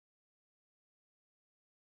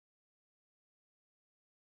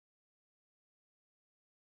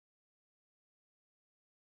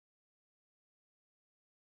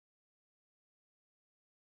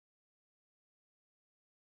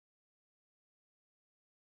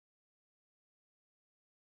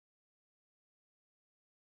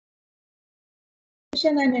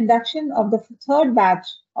initiation and induction of the third batch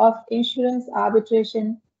of Insurance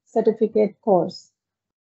Arbitration Certificate course.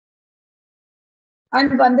 I'm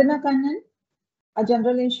Vandana Kannan, a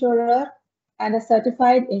general insurer and a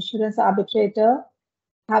certified insurance arbitrator,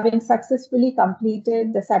 having successfully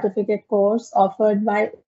completed the certificate course offered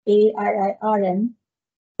by AIIRM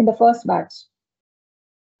in the first batch.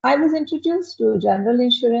 I was introduced to general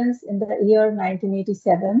insurance in the year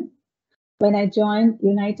 1987 when I joined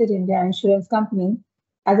United India Insurance Company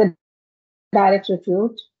as a direct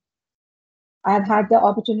recruit. I have had the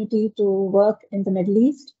opportunity to work in the Middle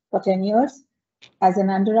East for 10 years as an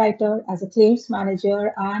underwriter, as a claims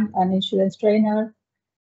manager, and an insurance trainer.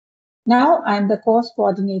 Now I'm the course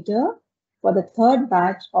coordinator for the third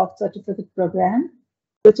batch of certificate program,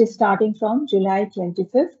 which is starting from July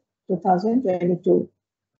 25th, 2022.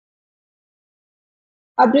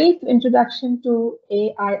 A brief introduction to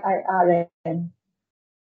AIIRM.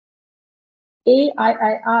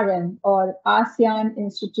 AIIRM, or ASEAN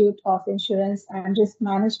Institute of Insurance and Risk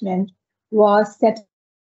Management, was set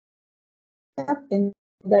up in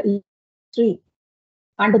the E3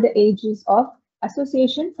 under the aegis of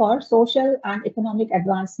Association for Social and Economic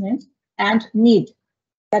Advancement and NEED,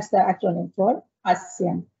 that's the acronym for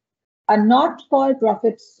ASEAN, a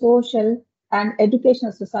not-for-profit social and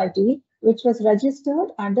educational society which was registered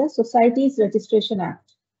under Societies Registration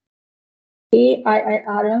Act.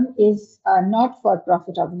 AIIRM is a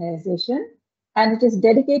not-for-profit organization, and it is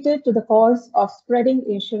dedicated to the cause of spreading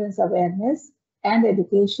insurance awareness and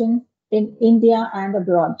education in India and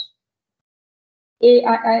abroad.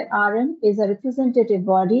 AIIRM is a representative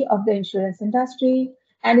body of the insurance industry,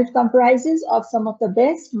 and it comprises of some of the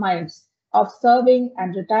best minds of serving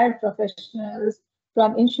and retired professionals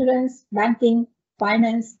from insurance, banking,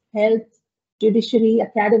 finance, health, judiciary,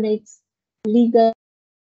 academics, legal,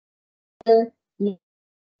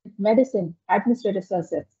 medicine, administrative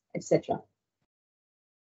services, etc.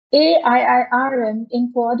 AIIRM,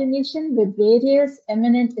 in coordination with various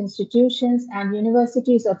eminent institutions and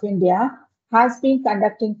universities of India, has been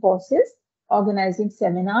conducting courses, organizing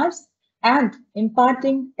seminars, and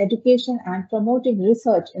imparting education and promoting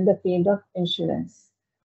research in the field of insurance.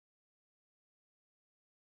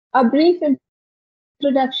 A brief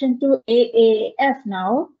introduction to AAF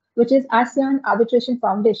now, which is ASEAN Arbitration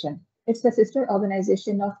Foundation. It's the sister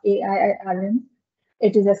organization of AIIRM.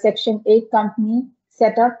 It is a Section 8 company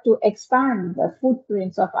set up to expand the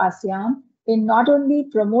footprints of ASEAN in not only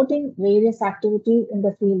promoting various activities in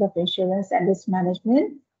the field of insurance and risk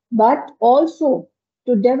management, but also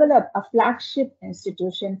to develop a flagship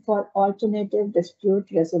institution for alternative dispute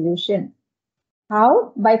resolution.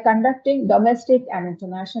 How? By conducting domestic and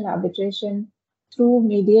international arbitration through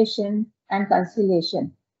mediation and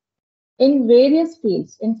conciliation in various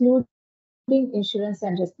fields, including insurance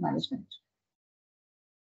and risk management.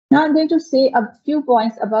 Now I'm going to say a few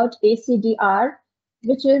points about ACDR,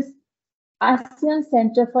 which is ASEAN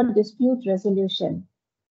Center for Dispute Resolution.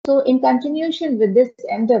 So in continuation with this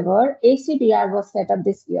endeavor, ACDR was set up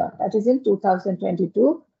this year, that is in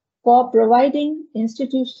 2022, for providing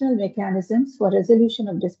institutional mechanisms for resolution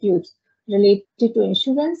of disputes related to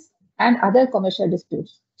insurance and other commercial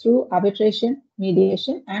disputes through arbitration,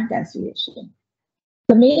 mediation, and conciliation.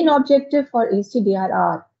 The main objective for ACDR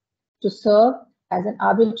are to serve as an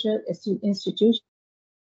arbitral institution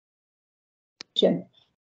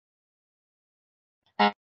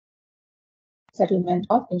and settlement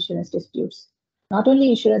of insurance disputes. Not only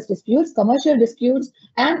insurance disputes, commercial disputes,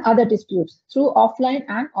 and other disputes through offline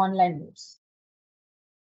and online modes.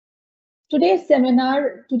 Today's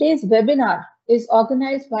webinar is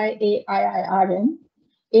organized by AIIRM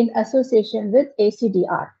in association with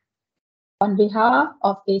ACDR. On behalf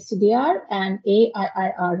of ACDR and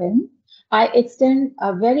AIIRM, I extend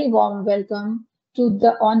a very warm welcome to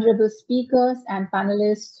the honorable speakers and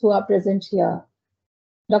panelists who are present here.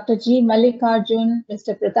 Dr. G. Mallikarjun,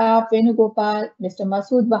 Mr. Pratap, Venugopal, Mr.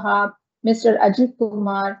 Masood Wahab, Mr. Ajit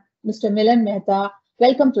Kumar, Mr. Milan Mehta,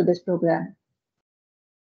 welcome to this program.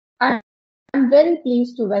 I'm very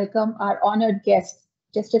pleased to welcome our honored guests,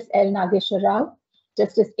 Justice L. Nageswara Rao,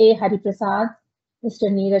 Justice A. Hariprasad, Mr.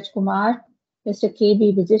 Neeraj Kumar, Mr.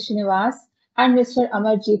 K.B. Vijay and Mr.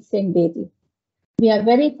 Amarjeet Singh Bedi. We are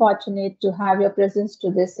very fortunate to have your presence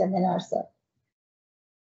to this seminar, sir.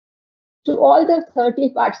 To all the 30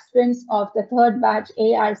 participants of the third batch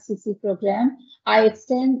AICC program, I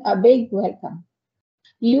extend a big welcome.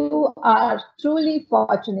 You are truly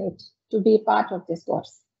fortunate to be part of this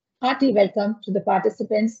course. Hearty welcome to the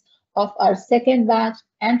participants of our second batch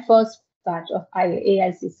and first batch of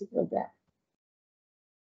AICC program.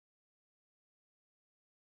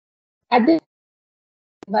 At this,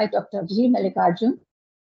 I invite Dr. G. Mallikarjun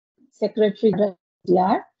Secretary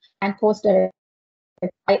DR and Post-Director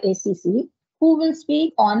IACC, who will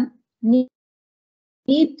speak on need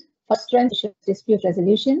for strength dispute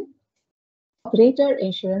resolution, greater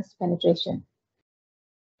insurance penetration.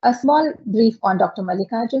 A small brief on Dr.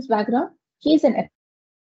 Mallikarjun's background. He is an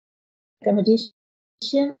academician,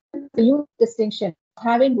 a unique distinction,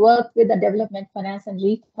 having worked with the development, finance, and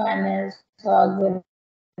refinance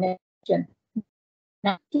organization.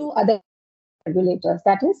 Now, two other regulators,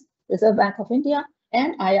 that is Reserve Bank of India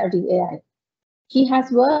and IRDAI. He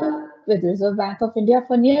has worked with Reserve Bank of India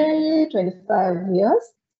for nearly 25 years,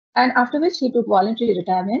 and after which he took voluntary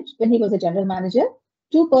retirement when he was a general manager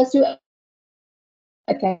to pursue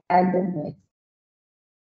academics.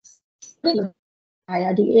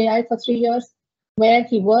 IRDAI for 3 years, where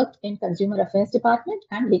he worked in Consumer Affairs Department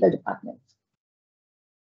and Legal Department.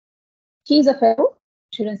 He is a fellow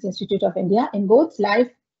Insurance Institute of India in both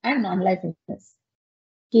life and non-life insurance.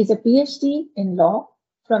 He is a PhD in law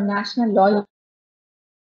from National Law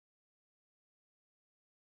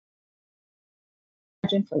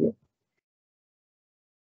for you.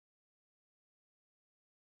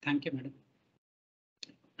 Thank you, madam.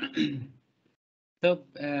 So,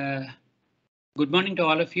 good morning to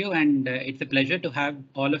all of you, and it's a pleasure to have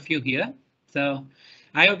all of you here. So,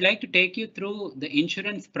 I would like to take you through the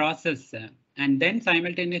insurance process and then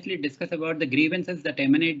simultaneously discuss about the grievances that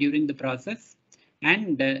emanate during the process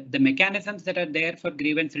and the mechanisms that are there for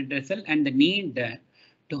grievance redressal and the need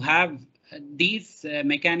to have these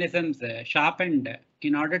mechanisms sharpened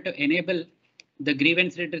in order to enable the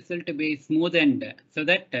grievance redressal to be smoothened so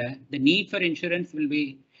that the need for insurance will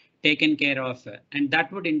be taken care of, and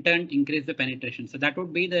that would in turn increase the penetration. So that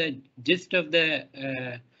would be the gist of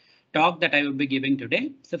the talk that I will be giving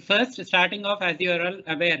today. So first, starting off, as you are all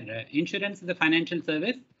aware, insurance is a financial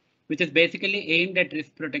service which is basically aimed at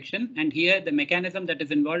risk protection, and here the mechanism that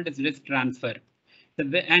is involved is risk transfer.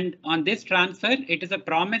 And on this transfer, it is a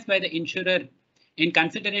promise by the insurer in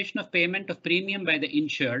consideration of payment of premium by the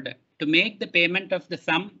insured to make the payment of the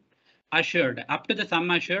sum assured up to the sum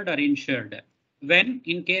assured or insured when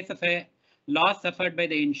in case of a loss suffered by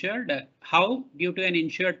the insured, how due to an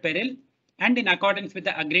insured peril and in accordance with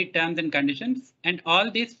the agreed terms and conditions, and all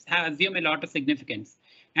these assume a lot of significance.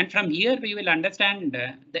 And from here we will understand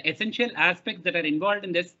the essential aspects that are involved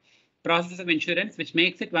in this process of insurance, which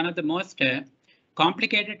makes it one of the most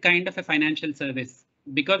complicated kind of a financial service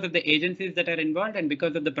because of the agencies that are involved and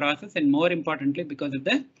because of the process, and more importantly because of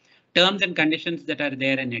the terms and conditions that are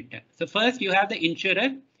there in it. So first you have the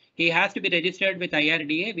insurer. He has to be registered with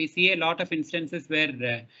IRDA. We see a lot of instances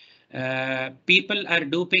where people are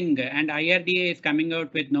duping, and IRDA is coming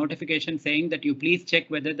out with notifications saying that you please check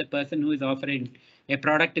whether the person who is offering a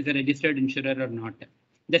product is a registered insurer or not.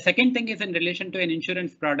 The second thing is in relation to an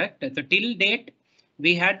insurance product. So till date,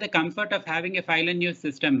 we had the comfort of having a file and use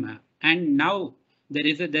system, and now the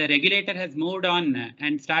regulator has moved on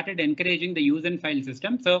and started encouraging the use and file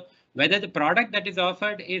system. So whether the product that is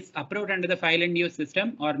offered is approved under the file and use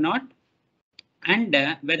system or not, and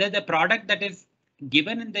whether the product that is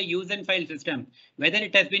given in the use and file system, whether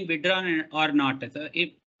it has been withdrawn or not. So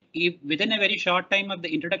if within a very short time of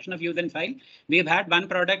the introduction of use and file, we have had one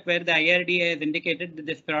product where the IRDA has indicated that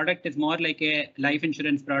this product is more like a life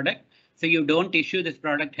insurance product, so you don't issue this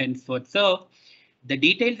product henceforth. So the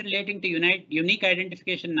details relating to unique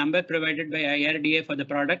identification number provided by IRDA for the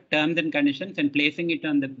product, terms and conditions, and placing it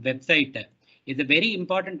on the website is a very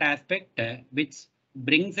important aspect which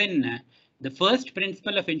brings in the first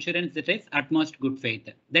principle of insurance, that is utmost good faith.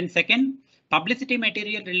 Then second, publicity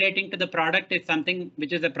material relating to the product is something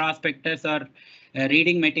which is a prospectus or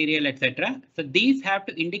reading material, etc. So these have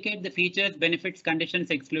to indicate the features, benefits,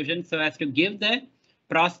 conditions, exclusions, so as to give the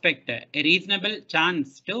prospect a reasonable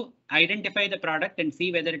chance to identify the product and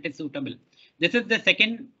see whether it is suitable. This is the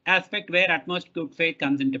second aspect where utmost good faith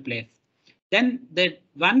comes into place. Then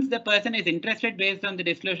once the person is interested based on the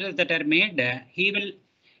disclosures that are made, he will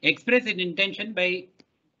express his intention by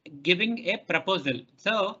giving a proposal.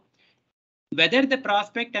 So whether the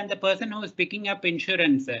prospect and the person who is picking up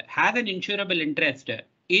insurance has an insurable interest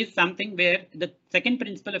is something where the second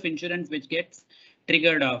principle of insurance which gets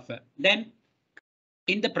triggered off. Then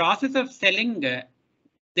in the process of selling,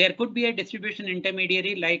 there could be a distribution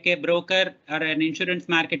intermediary like a broker or an insurance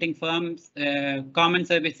marketing firm, common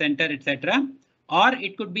service center, etc. Or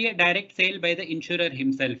it could be a direct sale by the insurer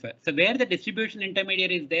himself. So where the distribution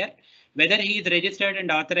intermediary is there, whether he is registered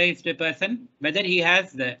and authorized person, whether he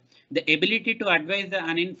has the ability to advise the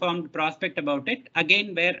uninformed prospect about it,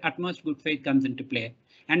 again where utmost good faith comes into play.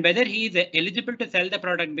 And whether he is eligible to sell the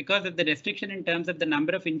product because of the restriction in terms of the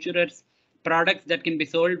number of insurers products that can be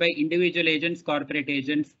sold by individual agents, corporate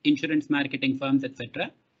agents, insurance marketing firms,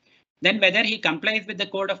 etc. Then whether he complies with the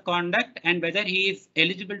code of conduct and whether he is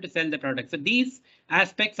eligible to sell the product. So these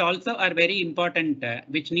aspects also are very important,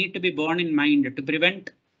 which need to be borne in mind to prevent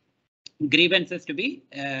grievances to be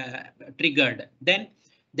triggered. Then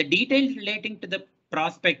the details relating to the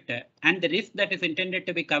prospect and the risk that is intended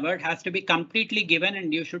to be covered has to be completely given,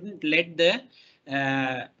 and you shouldn't let the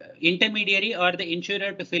intermediary or the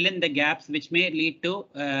insurer to fill in the gaps which may lead to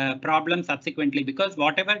problems subsequently, because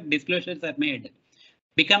whatever disclosures are made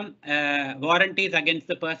become warranties against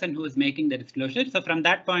the person who is making the disclosure. So from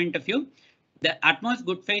that point of view, the utmost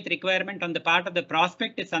good faith requirement on the part of the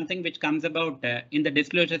prospect is something which comes about in the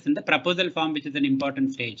disclosures in the proposal form, which is an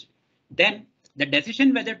important stage. Then the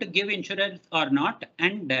decision whether to give insurance or not,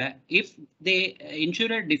 and if the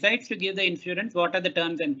insurer decides to give the insurance, what are the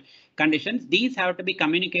terms and conditions? These have to be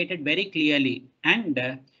communicated very clearly.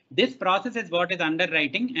 And this process is what is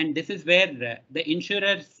underwriting, and this is where the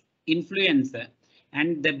insurer's influence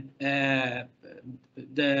and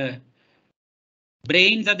the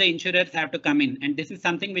brains of the insurers have to come in, and this is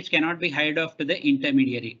something which cannot be hired off to the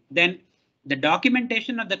intermediary. Then the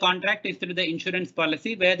documentation of the contract is through the insurance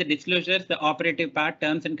policy, where the disclosures, the operative part,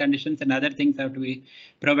 terms and conditions and other things have to be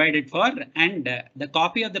provided for, and the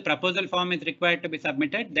copy of the proposal form is required to be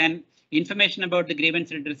submitted. Then information about the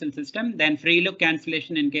grievance redressal system, then free look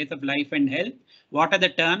cancellation in case of life and health. What are the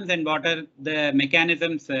terms and what are the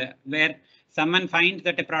mechanisms where someone finds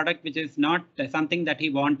that a product which is not something that he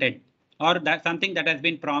wanted, or that something that has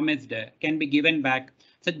been promised can be given back.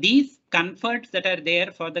 So these comforts that are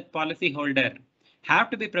there for the policy holder have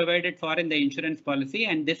to be provided for in the insurance policy,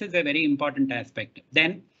 and this is a very important aspect.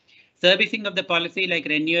 Then servicing of the policy like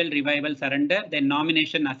renewal, revival, surrender, then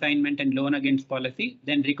nomination, assignment and loan against policy,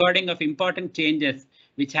 then recording of important changes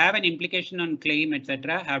which have an implication on claim,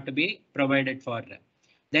 etc. have to be provided for.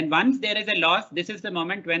 Then once there is a loss, this is the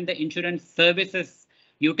moment when the insurance services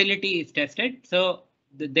utility is tested. So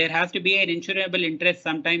there has to be an insurable interest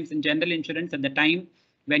sometimes in general insurance at the time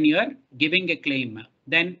when you are giving a claim.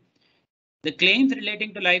 Then the claims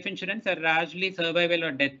relating to life insurance are largely survival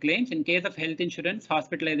or death claims. In case of health insurance,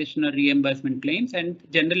 hospitalization or reimbursement claims, and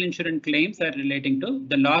general insurance claims are relating to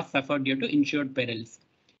the loss suffered due to insured perils.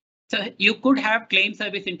 So you could have claim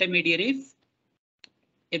service intermediaries.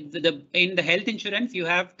 In the health insurance, you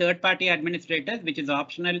have third-party administrators, which is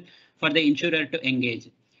optional for the insurer to engage.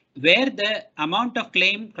 Where the amount of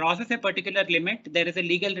claim crosses a particular limit, there is a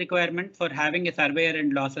legal requirement for having a surveyor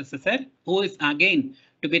and loss assessor, who is again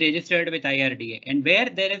to be registered with IRDA. And where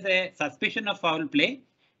there is a suspicion of foul play,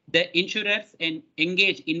 the insurers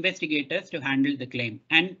engage investigators to handle the claim.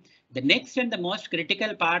 And the next and the most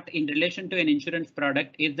critical part in relation to an insurance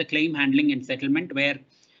product is the claim handling and settlement, where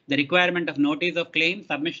the requirement of notice of claim,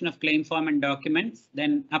 submission of claim form and documents,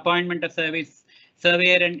 then appointment of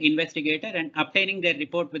surveyor and investigator, and obtaining their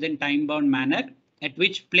report within time-bound manner, at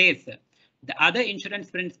which place the other insurance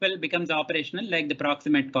principle becomes operational, like the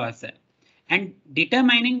proximate cause. And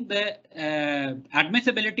determining the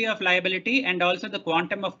admissibility of liability and also the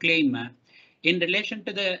quantum of claim. In relation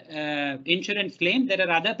to the insurance claim, there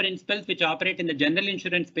are other principles which operate in the general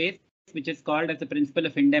insurance space, which is called as the principle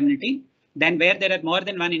of indemnity. Then where there are more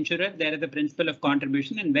than one insurer, there is a principle of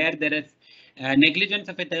contribution, and where there is negligence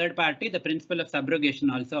of a third party, the principle of subrogation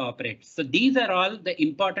also operates. So these are all the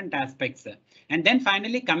important aspects. And then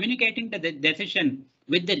finally, communicating the decision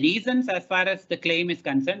with the reasons as far as the claim is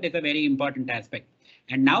concerned is a very important aspect.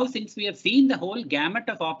 And now, since we have seen the whole gamut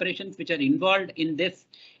of operations which are involved in this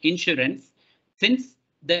insurance, since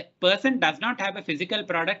the person does not have a physical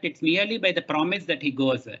product, it's merely by the promise that he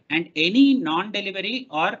goes, and any non-delivery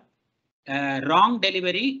or wrong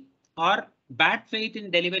delivery or bad faith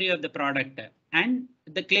in delivery of the product and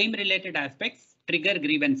the claim related aspects trigger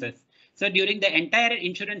grievances. So during the entire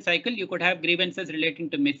insurance cycle, you could have grievances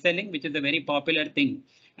relating to mis-selling, which is a very popular thing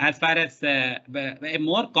as far as a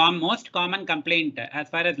most common complaint as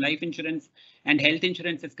far as life insurance and health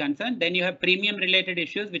insurance is concerned. Then you have premium related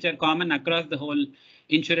issues which are common across the whole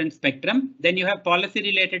insurance spectrum. Then you have policy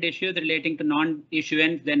related issues relating to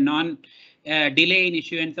non-issuance, then delay in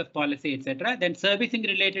issuance of policy, etc. Then servicing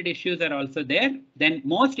related issues are also there. Then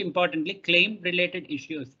most importantly, claim related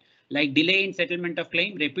issues like delay in settlement of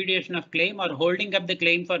claim, repudiation of claim, or holding up the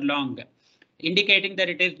claim for long, indicating that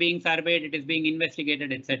it is being surveyed, it is being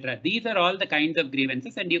investigated, etc. These are all the kinds of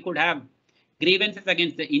grievances, and you could have grievances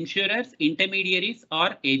against the insurers, intermediaries,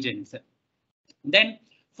 or agents. Then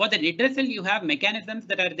for the redressal, you have mechanisms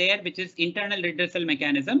that are there, which is internal redressal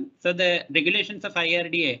mechanism. So the regulations of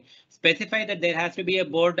IRDA specify that there has to be a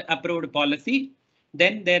board approved policy.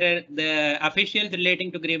 Then there are the officials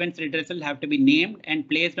relating to grievance redressal have to be named and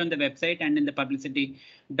placed on the website and in the publicity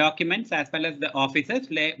documents, as well as the officers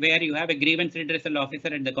where you have a grievance redressal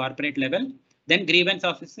officer at the corporate level, then grievance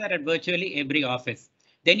officer at virtually every office.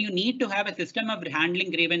 Then you need to have a system of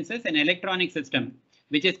handling grievances, an electronic system,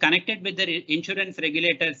 which is connected with the insurance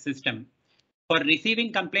regulator system for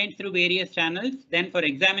receiving complaints through various channels, then for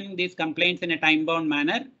examining these complaints in a time-bound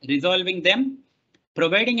manner, resolving them,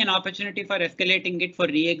 providing an opportunity for escalating it for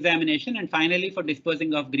re-examination, and finally for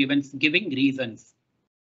disposing of grievance, giving reasons.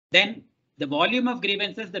 Then the volume of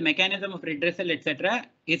grievances, the mechanism of redressal, etc.,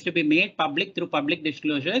 is to be made public through public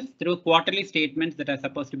disclosures through quarterly statements that are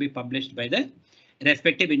supposed to be published by the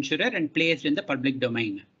respective insurer and placed in the public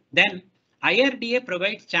domain. Then IRDA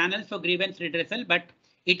provides channels for grievance redressal, but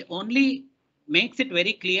it only makes it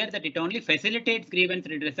very clear that it only facilitates grievance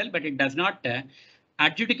redressal, but it does not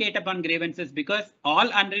adjudicate upon grievances, because all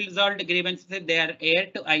unresolved grievances, if they are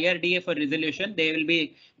aired to IRDA for resolution, they will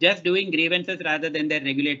be just doing grievances rather than their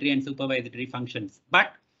regulatory and supervisory functions.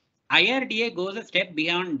 But IRDA goes a step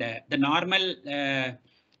beyond the normal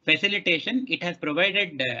facilitation. It has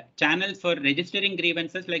provided channels for registering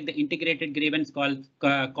grievances, like the integrated grievance call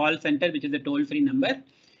center, which is a toll-free number.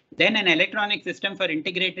 Then an electronic system for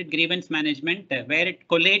integrated grievance management, where it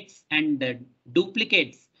collates and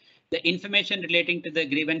duplicates the information relating to the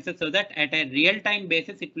grievances, so that at a real-time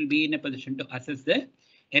basis, it will be in a position to assess the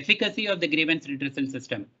efficacy of the grievance redressal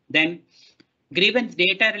system. Then grievance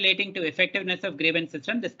data relating to effectiveness of grievance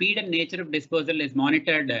system, the speed and nature of disposal is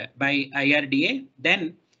monitored by IRDA.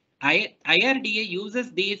 Then IRDA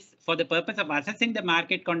uses these for the purpose of assessing the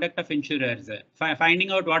market conduct of insurers,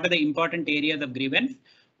 finding out what are the important areas of grievance,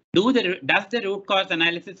 does the root cause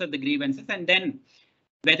analysis of the grievances, and then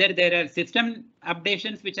whether there are system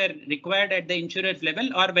updations which are required at the insurer's level,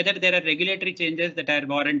 or whether there are regulatory changes that are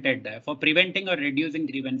warranted for preventing or reducing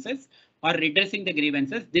grievances or redressing the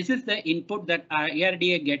grievances. This is the input that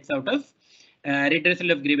IRDA gets out of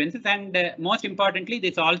redressal of grievances. And most importantly,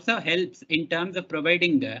 this also helps in terms of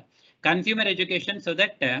providing consumer education, so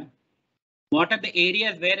that what are the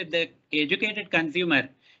areas where the educated consumer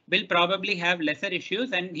will probably have lesser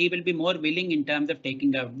issues and he will be more willing in terms of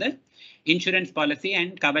taking out the insurance policy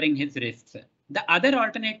and covering his risks. The other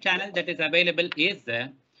alternate channel that is available is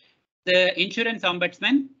the insurance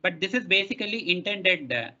ombudsman, but this is basically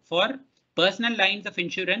intended for personal lines of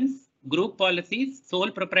insurance, group policies,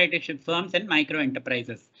 sole proprietorship firms, and micro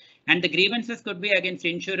enterprises. And the grievances could be against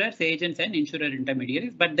insurers, agents, and insurer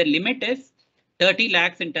intermediaries, but the limit is 30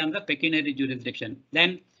 lakhs in terms of pecuniary jurisdiction.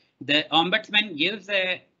 Then the ombudsman gives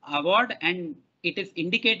a award, and it is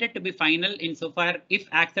indicated to be final insofar if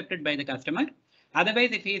accepted by the customer. Otherwise,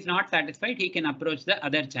 if he is not satisfied, he can approach the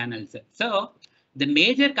other channels. So the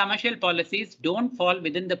major commercial policies don't fall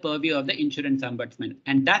within the purview of the insurance ombudsman,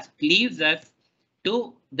 and that leaves us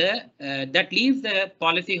to the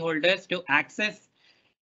policyholders to access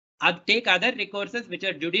take other recourses which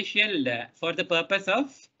are judicial for the purpose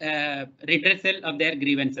of redressal of their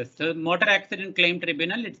grievances. So motor accident claim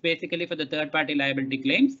tribunal, it's basically for the third party liability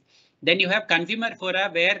claims. Then you have consumer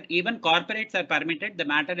fora, where even corporates are permitted. The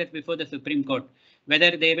matter is before the Supreme Court,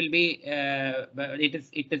 whether they will be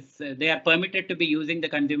they are permitted to be using the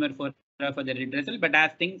consumer fora for the redressal. But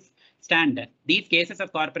as things stand, these cases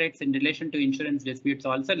of corporates in relation to insurance disputes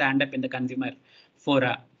also land up in the consumer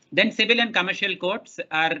fora. Then civil and commercial courts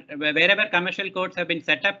are wherever commercial courts have been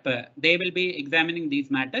set up, they will be examining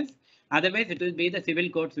these matters. Otherwise, it will be the civil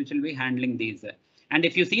courts which will be handling these. And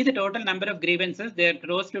if you see the total number of grievances, they are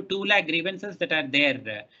close to 2 lakh grievances that are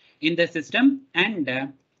there in the system.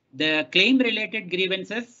 And the claim related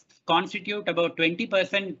grievances constitute about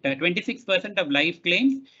 20%, 26% of life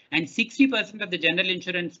claims, and 60% of the general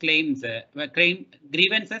insurance claims.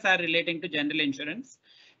 Grievances are relating to general insurance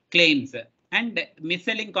claims. And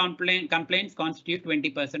mis-selling complaints constitute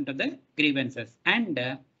 20% of the grievances. And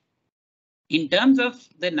in terms of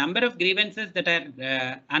the number of grievances that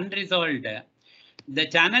are unresolved, the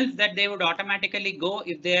channels that they would automatically go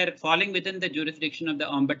if they are falling within the jurisdiction of the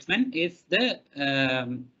ombudsman is the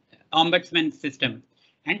ombudsman system.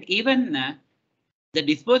 And even the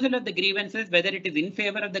disposal of the grievances, whether it is in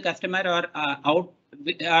favor of the customer or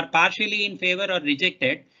partially in favor or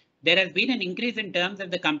rejected, there has been an increase in terms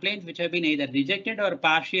of the complaints which have been either rejected or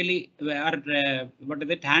partially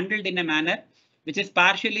handled in a manner which is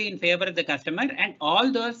partially in favor of the customer. And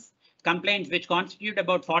all those complaints, which constitute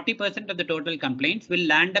about 40% of the total complaints, will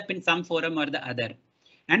land up in some forum or the other.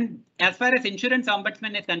 And as far as insurance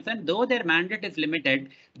ombudsman is concerned, though their mandate is limited,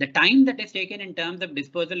 the time that is taken in terms of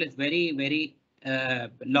disposal is very, very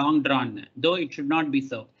long drawn, though it should not be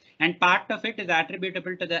so. And part of it is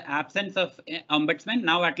attributable to the absence of ombudsman.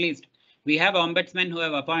 Now, at least we have ombudsmen who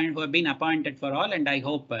have been appointed for all, and I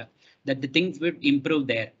hope that the things would improve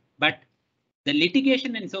there. But the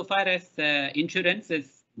litigation insofar as insurance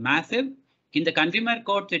is massive. In the consumer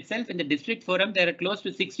courts itself, in the district forum, there are close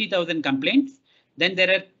to 60,000 complaints. Then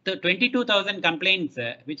there are 22,000 complaints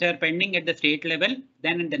which are pending at the state level.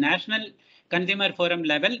 Then in the national consumer forum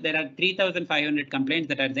level, there are 3,500 complaints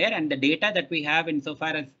that are there. And the data that we have insofar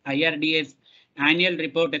as IRDA's annual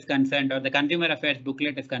report is concerned, or the consumer affairs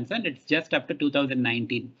booklet is concerned, it's just up to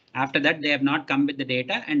 2019. After that, they have not come with the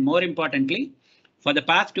data. And more importantly, for the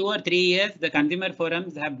past 2 or 3 years, the consumer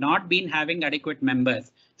forums have not been having adequate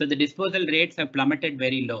members. So the disposal rates have plummeted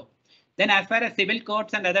very low. Then as far as civil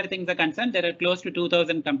courts and other things are concerned, there are close to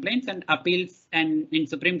 2,000 complaints, and appeals and in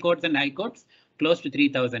Supreme Courts and High Courts, close to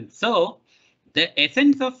 3,000. So the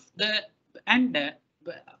essence of the, and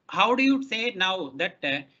how do you say now that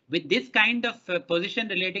with this kind of position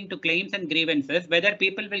relating to claims and grievances, whether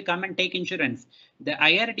people will come and take insurance? The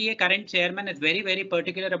IRDA current chairman is very, very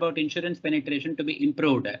particular about insurance penetration to be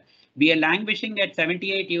improved. We are languishing at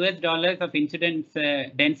 $78 of insurance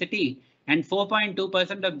density, and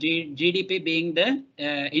 4.2% of GDP being the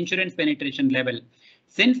insurance penetration level.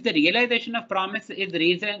 Since the realization of promise is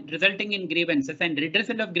resulting in grievances, and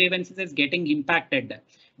redressal of grievances is getting impacted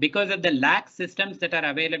because of the lax systems that are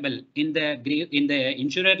available in the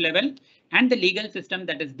insurer level and the legal system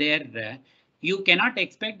that is there, you cannot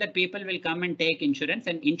expect that people will come and take insurance,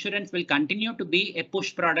 and insurance will continue to be a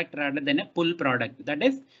push product rather than a pull product. That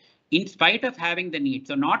is, in spite of having the need.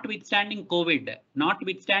 So notwithstanding COVID,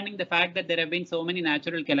 notwithstanding the fact that there have been so many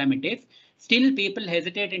natural calamities, still people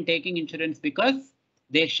hesitate in taking insurance because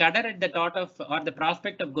they shudder at the thought of, or the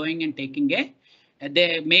prospect of going and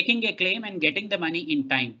they're making a claim and getting the money in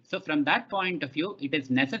time. So from that point of view, it is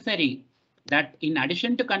necessary that in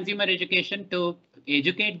addition to consumer education, to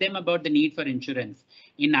educate them about the need for insurance,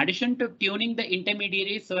 in addition to tuning the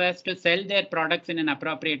intermediaries so as to sell their products in an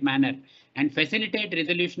appropriate manner and facilitate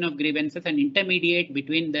resolution of grievances and intermediate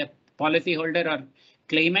between the policyholder or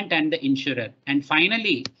claimant and the insurer. And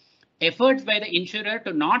finally, efforts by the insurer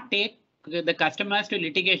to not take the customers to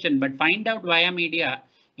litigation, but find out via media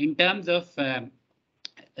in terms of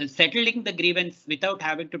settling the grievance without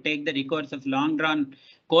having to take the recourse of long drawn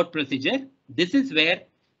court procedure. This is where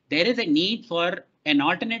there is a need for an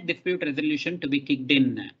alternate dispute resolution to be kicked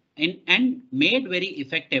in and made very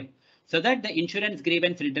effective, so that the insurance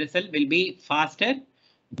grievance redressal will be faster,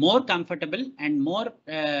 more comfortable, and more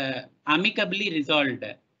amicably resolved,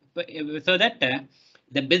 so that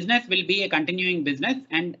the business will be a continuing business.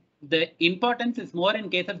 And the importance is more in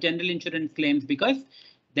case of general insurance claims, because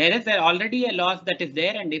there is already a loss that is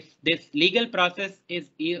there, and if this legal process is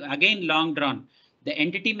again long drawn, the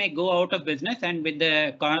entity may go out of business, and with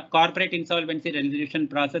the corporate insolvency resolution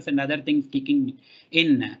process and other things kicking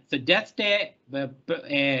in. So just a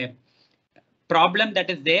problem that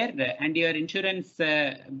is there and your insurance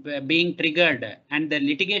being triggered and the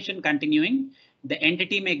litigation continuing, the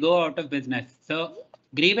entity may go out of business. So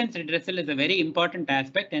grievance redressal is a very important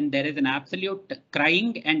aspect, and there is an absolute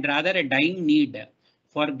crying and rather a dying need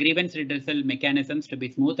for grievance redressal mechanisms to be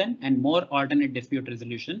smoothened and more alternate dispute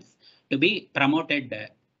resolutions to be promoted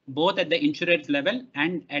both at the insurers level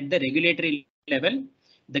and at the regulatory level.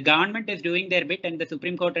 The government is doing their bit, and the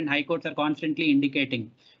Supreme Court and High Courts are constantly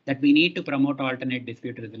indicating that we need to promote alternate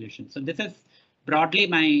dispute resolution. So this is broadly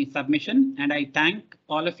my submission, and I thank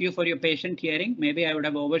all of you for your patient hearing. Maybe I would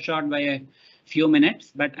have overshot by a few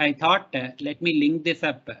minutes, but I thought let me link this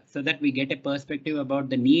up so that we get a perspective about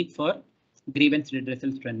the need for grievance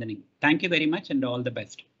redressal strengthening. Thank you very much, and all the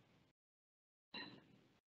best.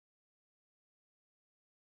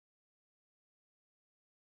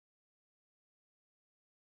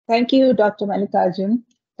 Thank you, Dr. Mallikarjun.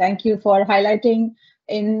 Thank you for highlighting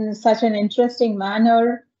in such an interesting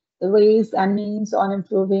manner the ways and means on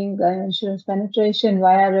improving insurance penetration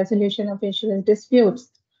via resolution of insurance disputes.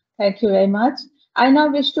 Thank you very much. I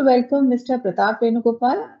now wish to welcome Mr. Pratap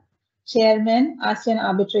Venugopal, Chairman, ASEAN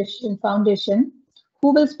Arbitration Foundation,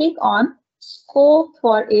 who will speak on scope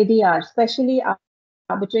for ADR, especially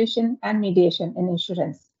arbitration and mediation in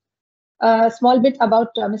insurance. A small bit about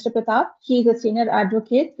Mr. Pratap. He is a senior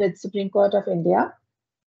advocate with Supreme Court of India.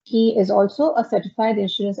 He is also a certified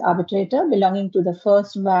insurance arbitrator belonging to the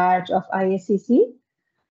first batch of IACC.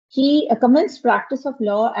 He commenced practice of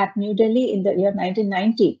law at New Delhi in the year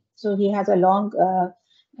 1990. So he has a long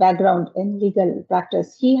background in legal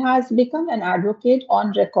practice. He has become an advocate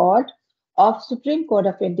on record of Supreme Court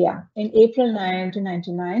of India in April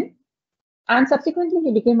 1999. And subsequently,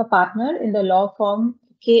 he became a partner in the law firm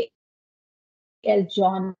K.L.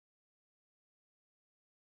 John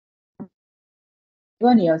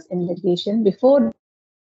years in litigation before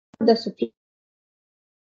the Supreme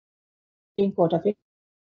Court of India,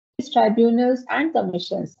 tribunals and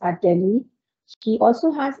commissions at Delhi. He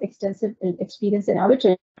also has extensive experience in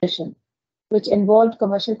arbitration, which involved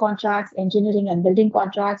commercial contracts, engineering and building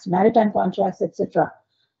contracts, maritime contracts, etc.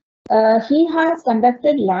 He has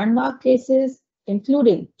conducted landmark cases,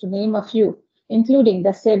 including, to name a few, including the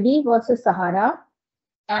SEBI versus Sahara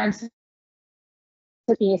and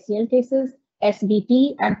PACL cases,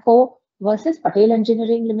 SBT and Co. versus Patel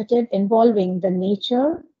Engineering Limited, involving the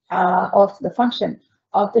nature of the function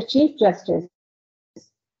of the Chief Justice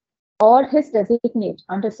or his designate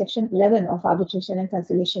under Section 11 of Arbitration and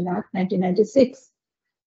Conciliation Act 1996.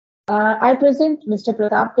 I present Mr.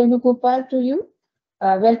 Pratap Venugopal to you.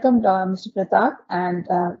 Welcome, Mr. Pratap, and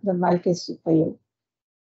the mic is for you.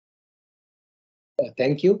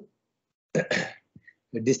 Thank you.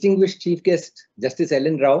 The distinguished Chief Guest, Justice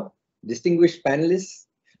Ellen Rao, distinguished panelists,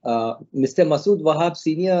 Mr. Masood Wahab,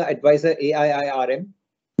 Senior Advisor, AIIRM,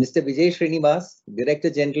 Mr. Vijay Srinivas, Director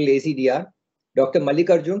General, ACDR, Dr.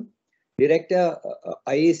 Mallikarjun, Director,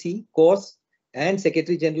 IAC, Course, and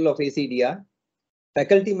Secretary General of ACDR,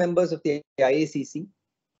 faculty members of the IACC,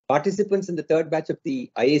 participants in the third batch of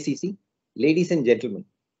the IACC, ladies and gentlemen.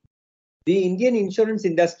 The Indian insurance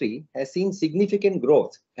industry has seen significant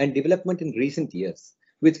growth and development in recent years,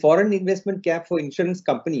 with foreign investment cap for insurance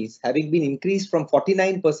companies having been increased from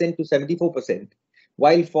 49% to 74%,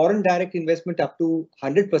 while foreign direct investment up to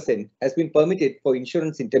 100% has been permitted for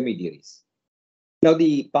insurance intermediaries. Now,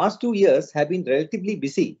 the past 2 years have been relatively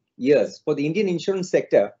busy years for the Indian insurance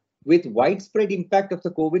sector, with widespread impact of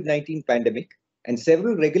the COVID-19 pandemic and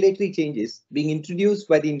several regulatory changes being introduced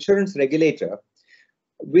by the insurance regulator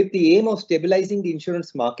with the aim of stabilizing the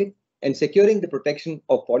insurance market and securing the protection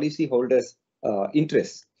of policyholders'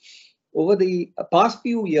 interests. Over the past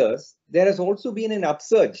few years, there has also been an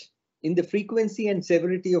upsurge in the frequency and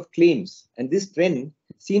severity of claims, and this trend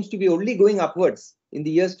seems to be only going upwards in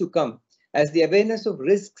the years to come as the awareness of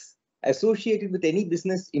risks associated with any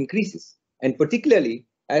business increases, and particularly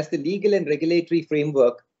as the legal and regulatory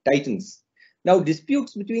framework tightens. Now,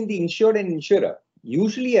 disputes between the insured and insurer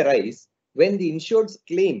usually arise when the insured's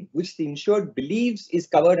claim, which the insured believes is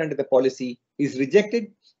covered under the policy, is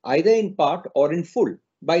rejected either in part or in full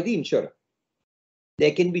by the insurer.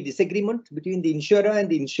 There can be disagreement between the insurer and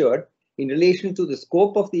the insured in relation to the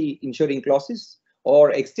scope of the insuring clauses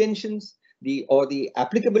or extensions, or the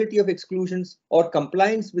applicability of exclusions or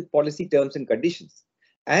compliance with policy terms and conditions,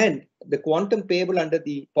 and the quantum payable under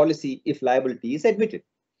the policy if liability is admitted.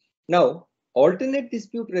 Now, alternate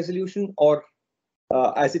dispute resolution, or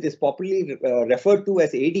as it is popularly referred to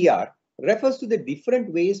as ADR, refers to the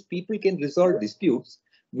different ways people can resolve disputes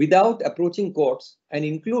without approaching courts and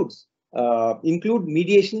include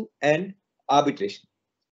mediation and arbitration.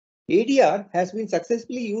 ADR has been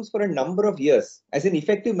successfully used for a number of years as an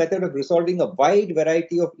effective method of resolving a wide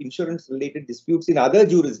variety of insurance-related disputes in other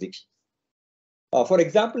jurisdictions. For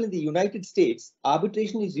example, in the United States,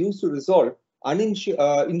 arbitration is used to resolve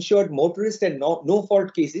uninsured motorist and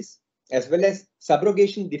no-fault cases, as well as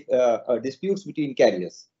subrogation disputes between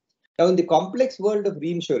carriers. Now, in the complex world of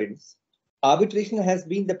reinsurance, arbitration has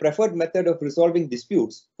been the preferred method of resolving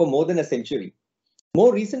disputes for more than a century.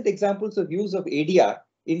 More recent examples of use of ADR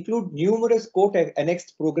include numerous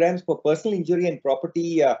court-annexed programs for personal injury and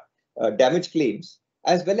property damage claims,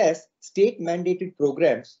 as well as state-mandated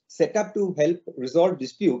programs set up to help resolve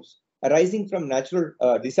disputes arising from natural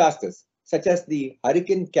disasters, such as the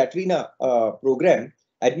Hurricane Katrina program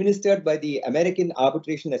administered by the American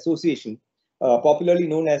Arbitration Association, popularly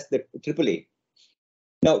known as the AAA.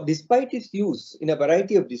 Now, despite its use in a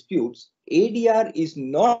variety of disputes, ADR is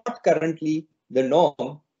not currently the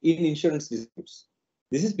norm in insurance disputes.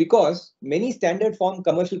 This is because many standard form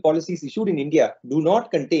commercial policies issued in India do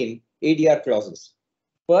not contain ADR clauses.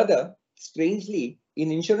 Further, strangely,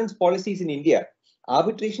 in insurance policies in India,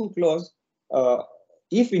 arbitration clause,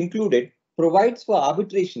 if included, provides for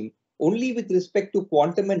arbitration only with respect to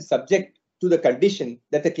quantum and subject to the condition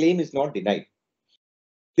that the claim is not denied.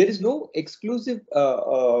 There is no exclusive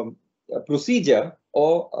procedure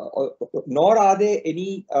nor are there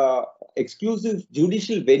any exclusive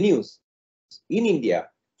judicial venues in India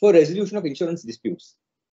for resolution of insurance disputes.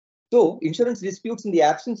 So, insurance disputes in the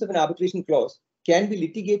absence of an arbitration clause can be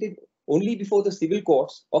litigated only before the civil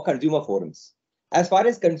courts or consumer forums. As far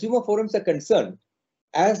as consumer forums are concerned,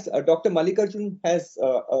 as Dr. Mallikarjun has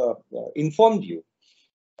informed you,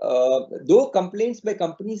 though complaints by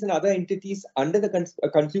companies and other entities under the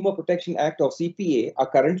Consumer Protection Act or CPA are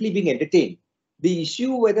currently being entertained, the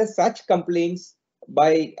issue whether such complaints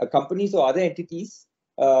by companies or other entities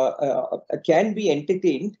can be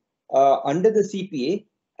entertained under the CPA,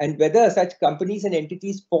 and whether such companies and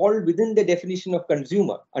entities fall within the definition of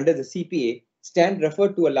consumer under the CPA stand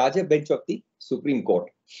referred to a larger bench of the Supreme Court.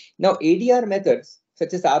 Now, ADR methods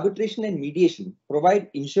such as arbitration and mediation provide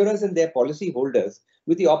insurers and their policy holders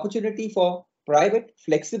with the opportunity for private,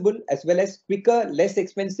 flexible, as well as quicker, less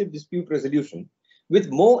expensive dispute resolution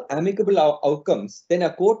with more amicable outcomes than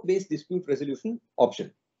a court-based dispute resolution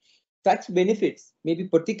option. Such benefits may be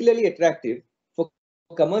particularly attractive for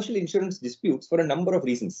commercial insurance disputes for a number of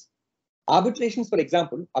reasons. Arbitrations, for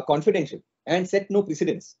example, are confidential and set no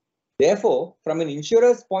precedents. Therefore, from an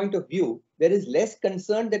insurer's point of view, there is less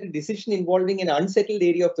concern that a decision involving an unsettled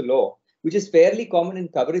area of the law, which is fairly common in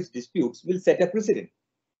coverage disputes, will set a precedent.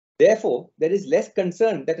 Therefore, there is less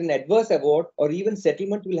concern that an adverse award or even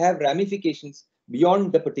settlement will have ramifications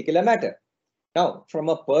beyond the particular matter. Now, from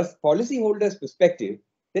a policyholder's perspective,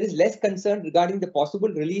 there is less concern regarding the possible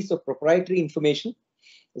release of proprietary information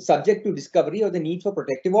subject to discovery or the need for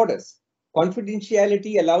protective orders.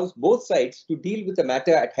 Confidentiality allows both sides to deal with the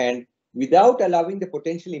matter at hand without allowing the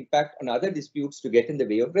potential impact on other disputes to get in the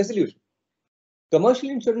way of resolution. Commercial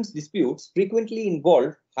insurance disputes frequently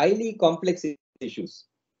involve highly complex issues.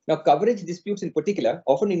 Now, coverage disputes in particular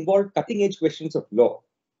often involve cutting-edge questions of law.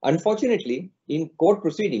 Unfortunately, in court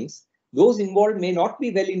proceedings, those involved may not be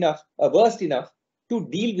versed enough to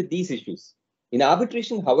deal with these issues. In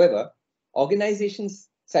arbitration, however, organizations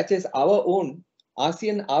such as our own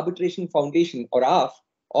ASEAN Arbitration Foundation, or ARF,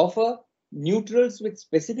 offer neutrals with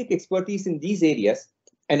specific expertise in these areas,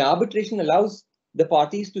 and arbitration allows the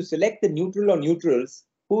parties to select the neutral or neutrals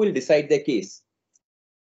who will decide their case.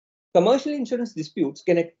 Commercial insurance disputes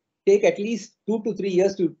can take at least 2 to 3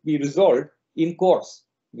 years to be resolved in courts,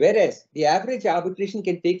 whereas the average arbitration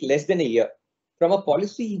can take less than a year. From a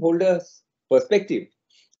policyholder's perspective,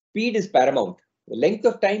 speed is paramount. The length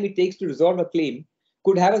of time it takes to resolve a claim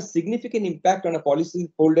could have a significant impact on a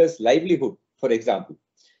policyholder's livelihood, for example.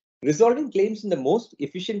 Resolving claims in the most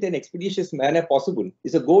efficient and expeditious manner possible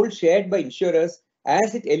is a goal shared by insurers,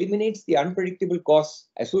 as it eliminates the unpredictable costs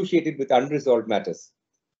associated with unresolved matters.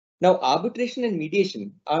 Now, arbitration and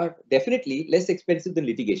mediation are definitely less expensive than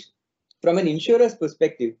litigation. From an insurer's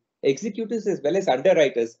perspective, executors as well as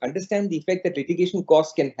underwriters understand the effect that litigation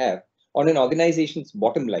costs can have on an organization's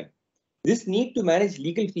bottom line. This need to manage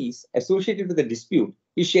legal fees associated with the dispute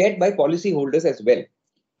is shared by policyholders as well.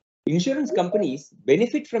 Insurance companies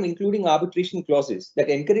benefit from including arbitration clauses that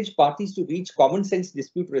encourage parties to reach common sense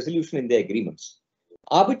dispute resolution in their agreements.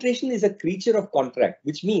 Arbitration is a creature of contract,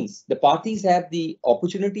 which means the parties have the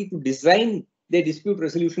opportunity to design their dispute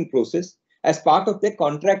resolution process as part of their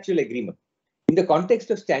contractual agreement. In the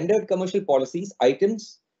context of standard commercial policies,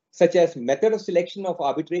 items such as method of selection of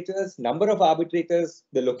arbitrators, number of arbitrators,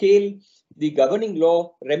 the locale, the governing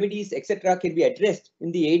law, remedies, etc. can be addressed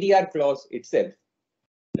in the ADR clause itself.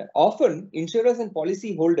 Often, insurers and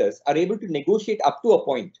policy holders are able to negotiate up to a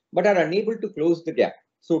point, but are unable to close the gap,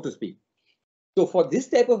 so to speak. So for this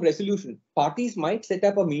type of resolution, parties might set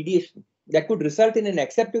up a mediation that could result in an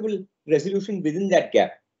acceptable resolution within that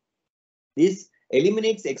gap. This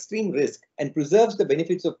eliminates extreme risk and preserves the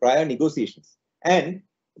benefits of prior negotiations, and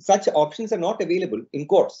such options are not available in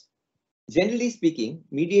courts. Generally speaking,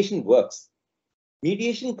 mediation works.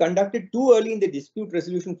 Mediation conducted too early in the dispute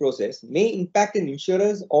resolution process may impact an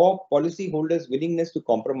insurer's or policyholder's willingness to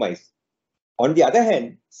compromise. On the other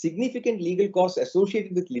hand, significant legal costs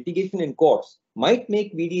associated with litigation in courts might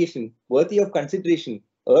make mediation worthy of consideration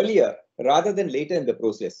earlier rather than later in the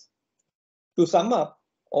process. To sum up,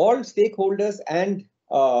 all stakeholders and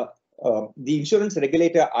the insurance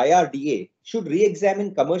regulator IRDA should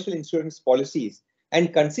re-examine commercial insurance policies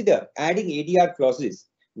and consider adding ADR clauses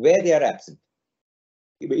where they are absent.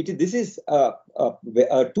 This is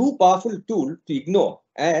a too powerful tool to ignore,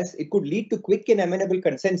 as it could lead to quick and amenable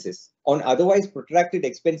consensus on otherwise protracted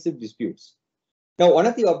expensive disputes. Now, one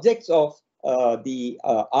of the objects of the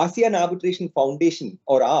ASEAN Arbitration Foundation,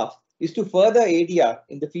 or ARF, is to further ADR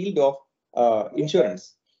in the field of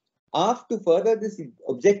insurance. ARF, to further this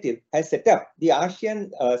objective, has set up the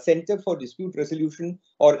ASEAN Center for Dispute Resolution,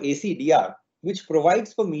 or ACDR, which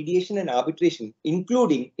provides for mediation and arbitration,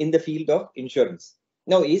 including in the field of insurance.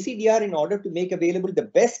 Now, ACDR, in order to make available the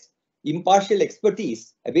best impartial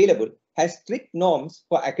expertise available, has strict norms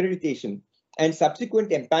for accreditation and subsequent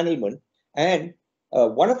empanelment. And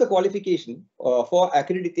one of the qualifications for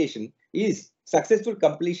accreditation is successful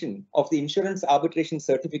completion of the Insurance Arbitration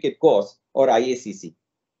Certificate course, or IACC.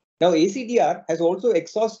 Now, ACDR has also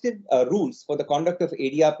exhaustive rules for the conduct of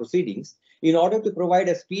ADR proceedings in order to provide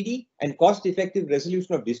a speedy and cost-effective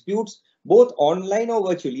resolution of disputes, both online or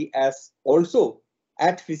virtually, as also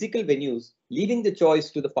at physical venues, leaving the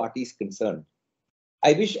choice to the parties concerned.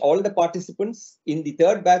 I wish all the participants in the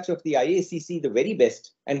third batch of the IACC the very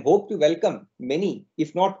best and hope to welcome many,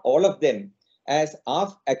 if not all of them, as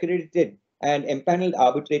AIRM accredited and empaneled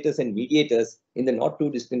arbitrators and mediators in the not too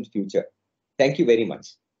distant future. Thank you very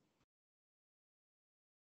much.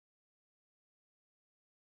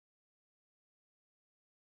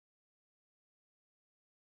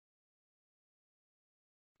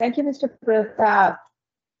 Thank you, Mr. Pratap.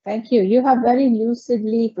 Thank you. You have very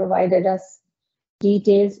lucidly provided us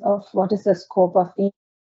details of what is the scope of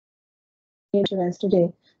insurance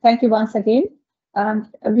today. Thank you once again.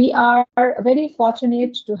 We are very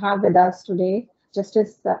fortunate to have with us today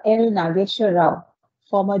Justice L. Nageswara Rao,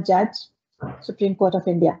 former Judge, Supreme Court of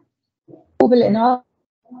India, who will inaugurate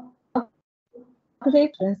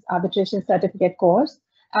arbitration certificate course,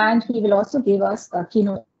 and he will also give us a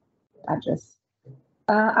keynote address.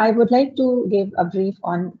 I would like to give a brief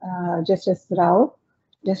on Justice Rao.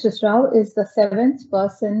 Justice Rao is the 7th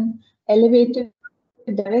person elevated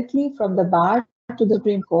directly from the bar to the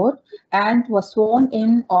Supreme Court and was sworn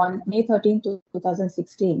in on May 13,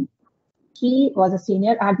 2016. He was a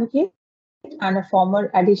senior advocate and a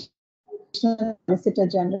former additional solicitor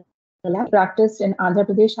general. Practiced in Andhra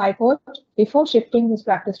Pradesh High Court before shifting his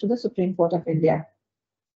practice to the Supreme Court of India.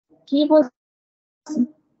 He was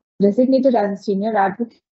designated as a senior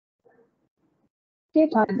advocate.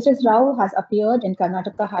 Justice Rao has appeared in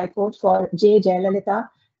Karnataka High Court for J. Jayalalitha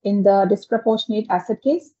in the disproportionate asset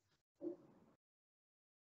case.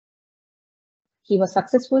 He was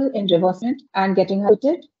successful in reversement and getting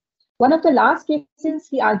acquitted. One of the last cases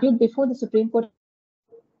he argued before the Supreme Court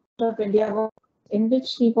of India was in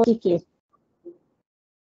which he was case.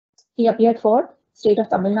 He appeared for State of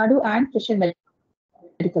Tamil Nadu and Christian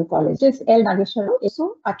Medical College. Justice L. Nageswara Rao is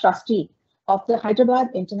also a trustee of the Hyderabad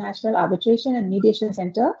International Arbitration and Mediation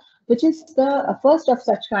Center, which is the first of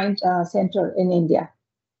such kind center in India.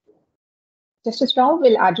 Justice Rao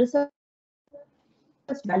will address us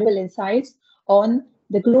valuable insights on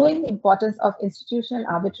the growing importance of institutional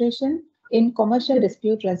arbitration in commercial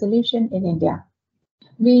dispute resolution in India.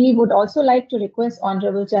 We would also like to request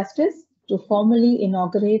Honorable Justice to formally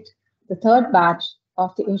inaugurate the third batch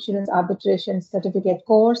of the Insurance Arbitration Certificate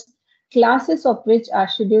course, classes of which are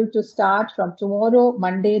scheduled to start from tomorrow,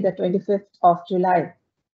 Monday, the 25th of July,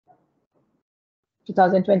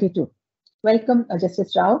 2022. Welcome,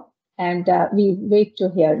 Justice Rao, and we wait to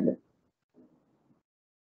hear you.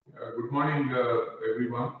 Good morning,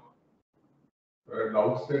 everyone. At the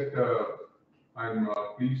outset, I'm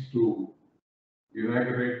pleased to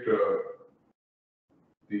inaugurate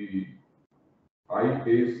the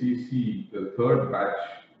IACC, the third batch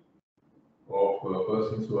of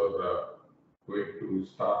persons who are going to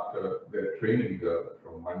start their training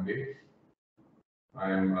from Monday.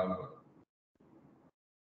 I am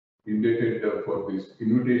indebted for this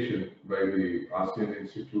invitation by the ASEAN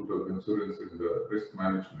Institute of Insurance and Risk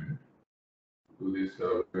Management to this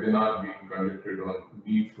webinar being conducted on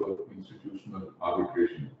need for institutional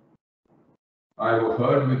arbitration. I have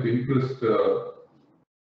heard with interest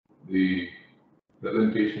the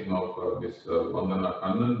presentation of Ms. Vandana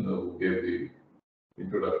Kannan, who gave the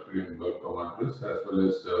introductory and welcome address, as well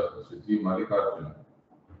as Mr. G. Mallikarjun,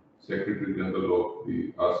 Secretary General of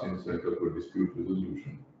the ASEAN Center for Dispute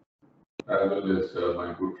Resolution, as well as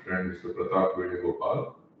my good friend Mr. Pratap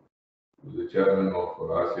Venugopal, who is the Chairman of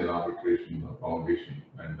ASEAN Arbitration Foundation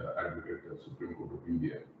and Advocate at Supreme Court of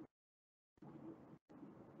India.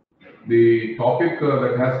 The topic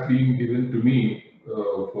that has been given to me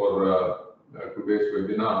for today's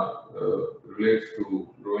webinar relates to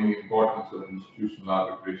growing importance of institutional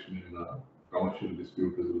arbitration in commercial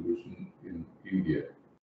dispute resolution in India.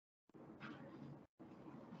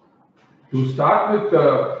 To start with,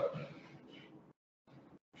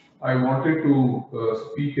 I wanted to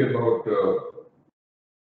speak about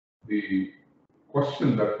the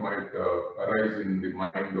question that might arise in the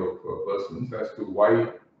mind of persons as to why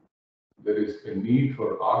there is a need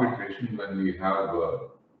for arbitration when we have a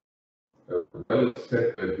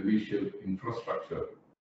well-set judicial infrastructure,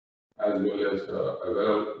 as well as a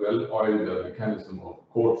well-oiled mechanism of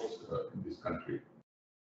courts in this country.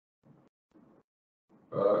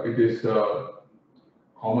 It is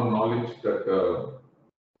common knowledge that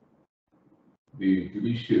the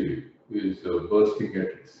judiciary is bursting at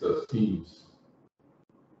its seams.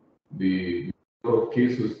 The number of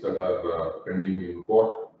cases that are pending in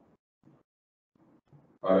court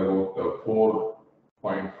are about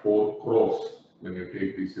 4.4 crores when you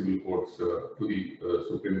take the civil courts to the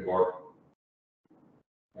Supreme Court.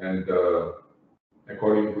 And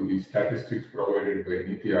according to the statistics provided by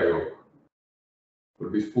NITI Aayog, for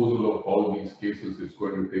disposal of all these cases is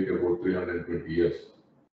going to take about 320 years.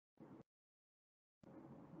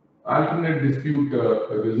 Alternate dispute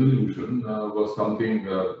resolution was something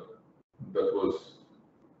that was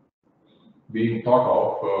being thought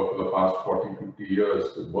of for the past 40-50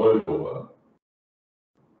 years the world over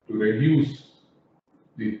to reduce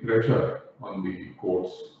the pressure on the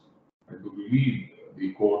courts and to relieve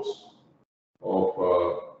the courts of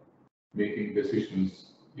making decisions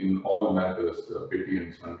in all matters, petty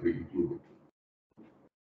and sundry included.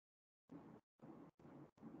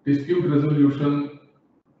 Dispute resolution,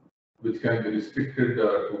 which can be restricted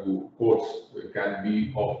to courts, can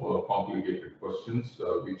be of complicated questions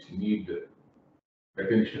which need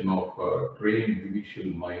attention of trained judicial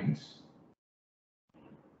minds,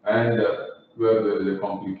 and where there is a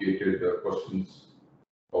complicated questions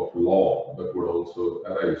of law that would also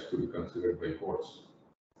arise to be considered by courts.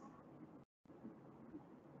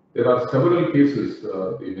 There are several cases,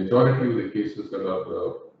 the majority of the cases that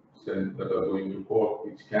are going to court,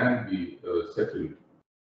 which can be settled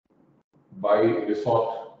by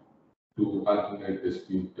resort to alternate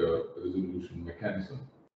dispute resolution mechanism.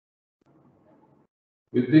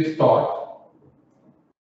 With this thought,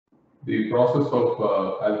 the process of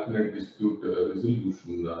alternate dispute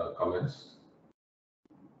resolution commenced,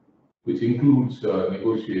 which includes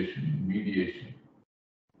negotiation, mediation,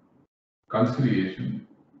 conciliation,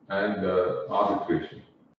 and arbitration.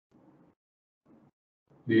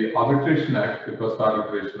 The Arbitration Act, the first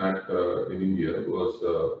Arbitration Act in India,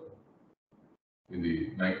 was in the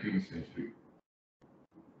 19th century.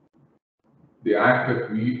 The act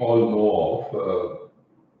that we all know of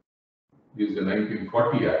is the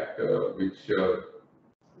 1940 Act, which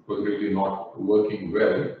was really not working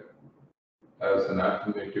well as an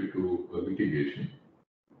alternative to litigation.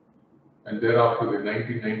 And thereafter, the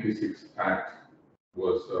 1996 Act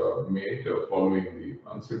was made following the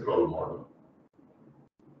UNCITRAL model,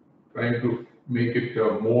 trying to make it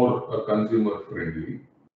more consumer friendly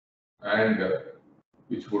and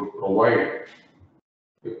which would provide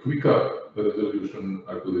a quicker resolution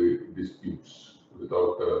to the disputes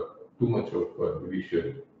without too much of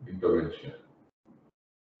judicial intervention.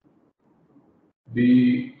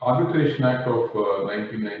 The Arbitration Act of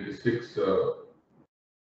 1996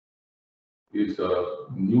 is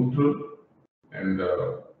neutral and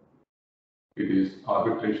it is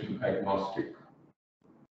arbitration agnostic.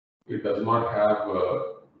 It does not have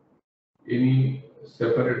any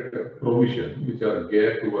separate provision which are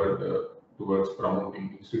geared towards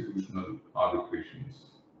promoting institutional arbitrations.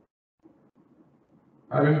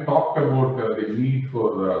 Having talked about the need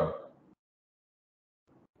for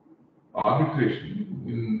arbitration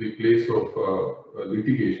in the place of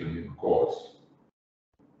litigation in courts,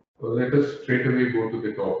 let us straight away go to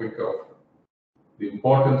the topic of the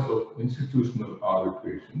importance of institutional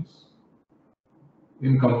arbitrations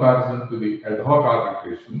in comparison to the ad hoc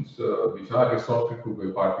arbitrations which are resorted to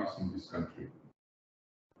by parties in this country.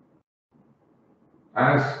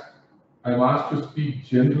 As I'm asked to speak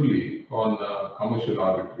generally on commercial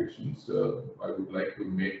arbitrations, I would like to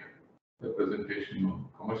make the presentation on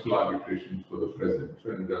commercial arbitrations for the present,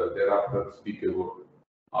 and thereafter speak about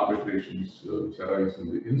arbitrations which arise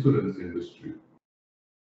in the insurance industry.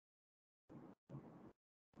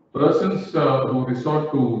 Persons who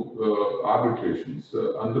resort to arbitrations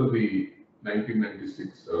under the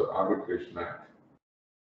 1996 Arbitration Act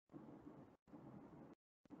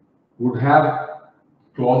would have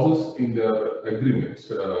clauses in their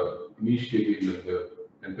agreements initially when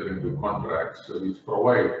they enter into contracts which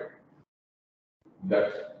provide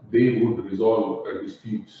that they would resolve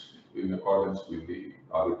disputes in accordance with the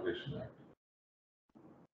Arbitration Act.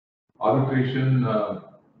 Arbitration,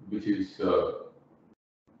 which is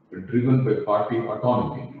driven by party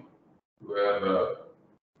autonomy, where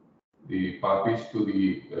the parties to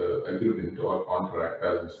the agreement or contract,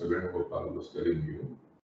 as Mr. Venugopal was telling you,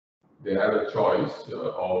 they have a choice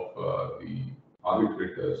of the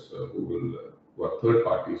arbitrators who are third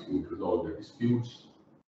parties who will resolve the disputes,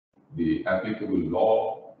 the applicable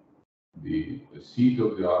law, the seat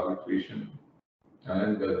of the arbitration,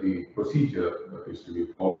 and the procedure that is to be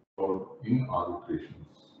followed in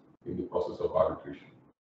arbitrations, in the process of arbitration.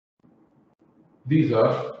 These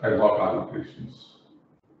are ad hoc arbitrations.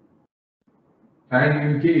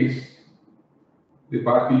 And in case the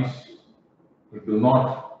parties do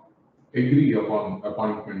not agree upon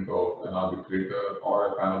appointment of an arbitrator or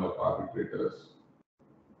a panel of arbitrators,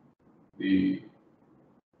 the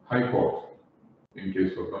High Court, in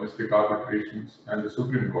case of domestic arbitrations, and the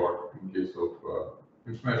Supreme Court, in case of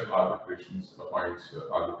international arbitrations, appoints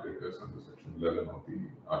arbitrators under Section 11 of the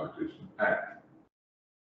Arbitration Act.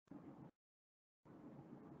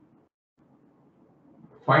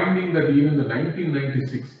 finding that even the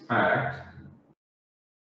 1996 Act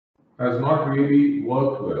has not really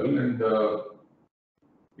worked well, and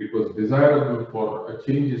it was desirable for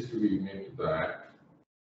changes to be made to the Act.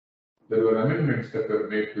 There were amendments that were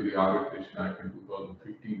made to the Arbitration Act in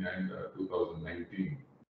 2015 and 2019.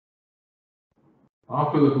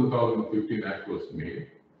 After the 2015 Act was made,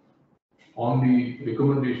 on the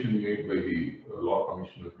recommendation made by the Law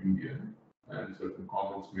Commission of India and certain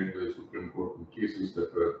comments made by the Supreme Court in cases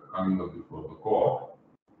that were coming up before the court,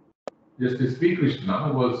 Justice Sri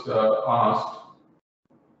Krishna was asked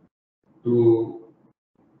to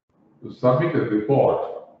submit a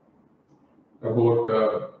report about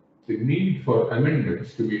the need for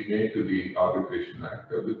amendments to be made to the Arbitration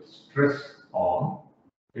Act with stress on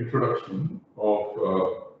introduction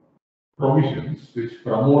of provisions which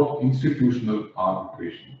promote institutional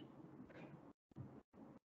arbitration.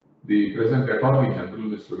 The present Attorney General,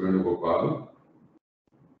 Mr. Venugopal,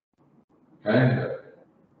 and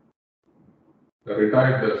the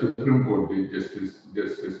retired Supreme Court Justice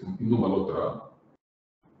Indu Malhotra,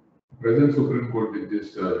 present Supreme Court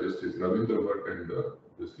Justice Ravindra Bhatt and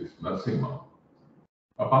Justice Narasimha,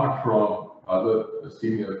 apart from other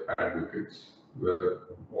senior advocates, were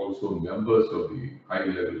also members of the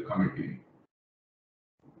high-level committee,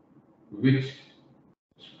 which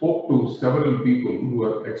spoke to several people who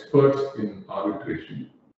were experts in arbitration.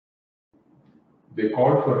 They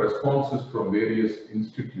called for responses from various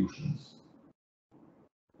institutions.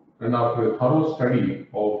 And after a thorough study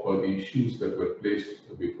of the issues that were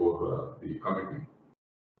placed before the committee,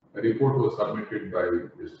 a report was submitted by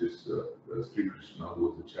Justice Sri Krishna, who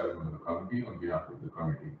was the chairman of the committee, on behalf of the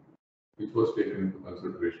committee, which was taken into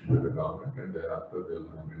consideration by the government, and thereafter there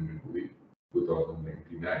was an amendment to the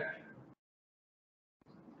 2019 Act.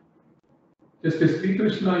 Justice Sri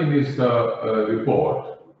Krishna, in his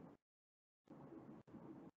report,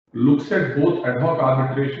 looks at both ad hoc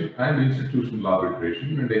arbitration and institutional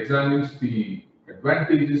arbitration and examines the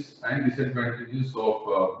advantages and disadvantages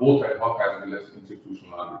of both ad hoc as well as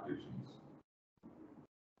institutional arbitrations.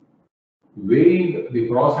 Weighing the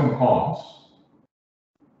pros and cons,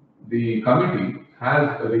 the committee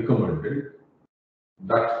has recommended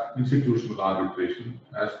that institutional arbitration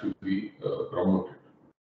has to be promoted.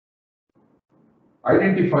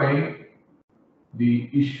 Identifying the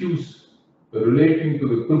issues relating to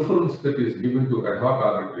the preference that is given to ad hoc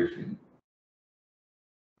arbitration,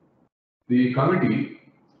 the committee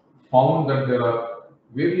found that there are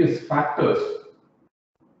various factors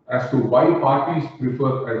as to why parties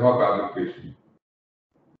prefer ad hoc arbitration.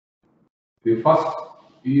 The first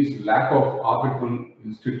is lack of arbitral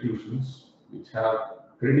institutions which have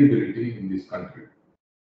credibility in this country.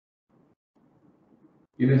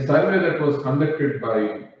 In a survey that was conducted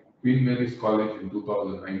by Queen Mary's College in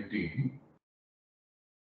 2019,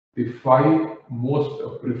 the 5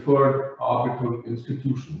 most preferred arbitral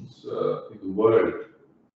institutions in the world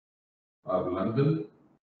are London,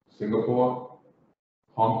 Singapore,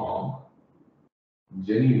 Hong Kong,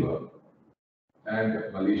 Geneva,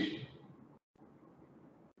 and Malaysia.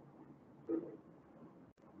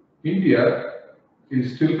 India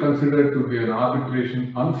is still considered to be an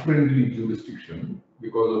arbitration unfriendly jurisdiction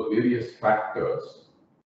because of various factors,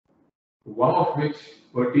 one of which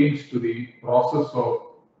pertains to the process of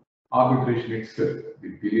arbitration itself, the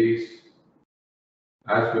delays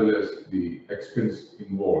as well as the expense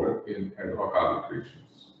involved in ad hoc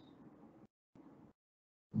arbitrations.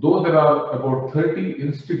 Though there are about 30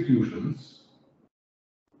 institutions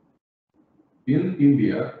in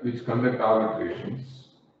India which conduct arbitrations,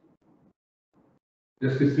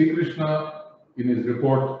 Justice Sri Krishna, in his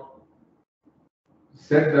report,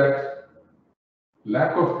 said that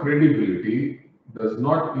lack of credibility does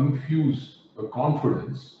not infuse a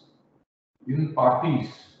confidence in parties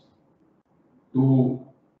to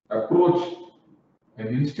approach an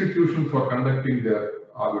institution for conducting their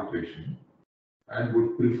arbitration and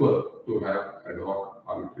would prefer to have ad hoc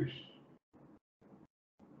arbitration.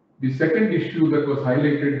 The second issue that was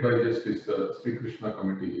highlighted by Justice Sri Krishna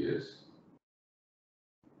Committee is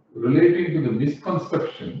relating to the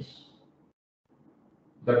misconceptions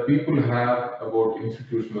that people have about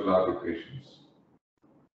institutional arbitrations.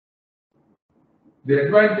 The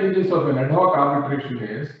advantages of an ad hoc arbitration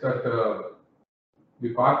is that the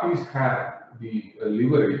parties have the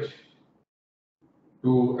leverage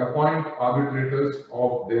to appoint arbitrators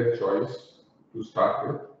of their choice to start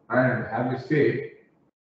with and have a say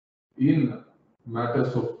in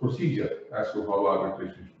matters of procedure as to how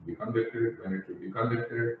arbitration should be conducted, when it should be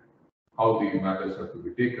conducted, how the matters have to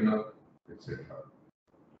be taken up, etc.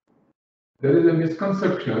 There is a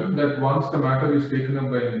misconception that once the matter is taken up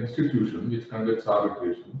by an institution which conducts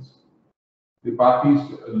arbitrations, the parties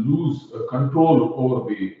lose control over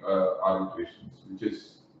the arbitrations, which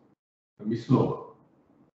is a misnomer.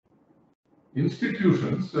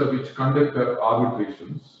 Institutions which conduct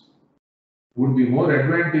arbitrations would be more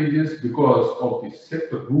advantageous because of the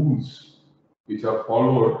set rules which are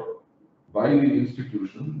followed by the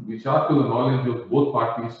institution, which are to the knowledge of both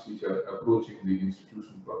parties which are approaching the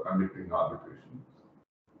institution for conducting arbitration.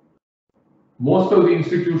 Most of the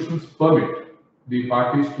institutions permit the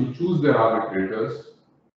parties to choose their arbitrators.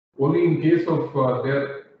 Only in case of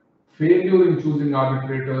their failure in choosing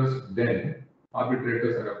arbitrators, then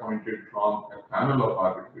arbitrators are appointed from a panel of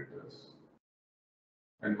arbitrators.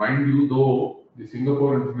 And mind you, though the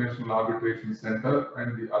Singapore International Arbitration Center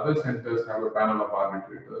and the other centers have a panel of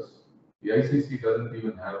arbitrators, the ICC doesn't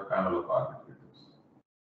even have a panel of arbitrators.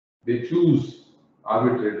 They choose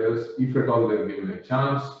arbitrators, if at all they're given a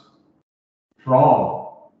chance, from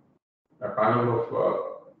a panel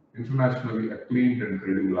of internationally acclaimed and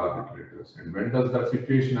credible arbitrators. And when does that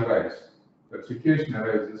situation arise? That situation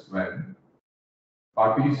arises when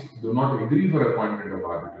parties do not agree for appointment of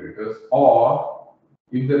arbitrators, or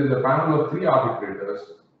if there is a panel of 3 arbitrators,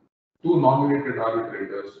 2 nominated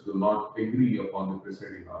arbitrators do not agree upon the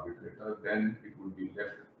presiding arbitrator, then it would be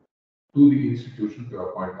left to the institution to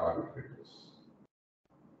appoint arbitrators.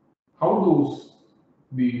 How do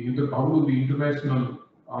the international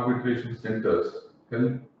arbitration centers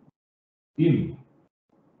help in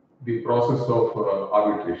the process of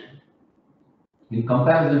arbitration? In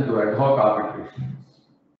comparison to ad hoc arbitrations,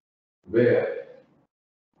 where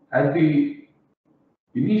at the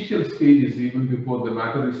initial stages, even before the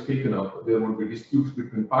matter is taken up, there would be disputes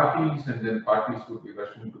between parties, and then parties would be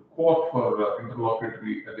rushing to court for at the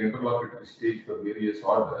interlocutory stage for various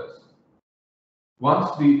orders.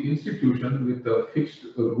 Once the institution with the fixed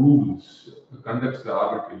rules conducts the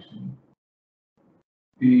arbitration,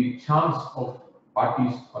 the chance of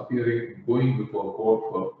parties going before court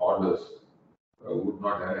for orders would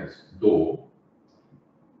not arise, though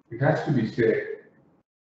it has to be said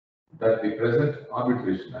that the present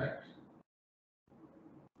Arbitration Act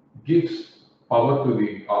gives power to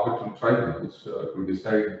the arbitral tribunals to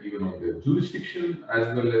decide even on their jurisdiction,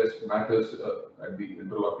 as well as matters at the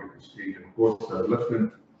interlocutory stage, and courts are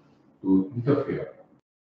reluctant to interfere.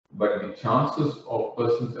 But the chances of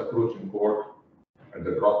persons approaching court at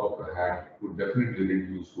the drop of a hat would definitely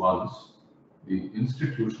reduce once the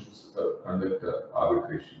institutions conduct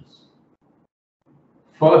arbitrations.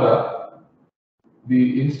 Further,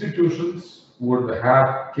 the institutions would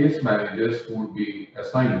have case managers who would be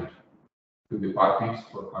assigned to the parties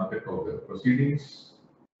for conduct of the proceedings,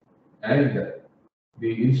 and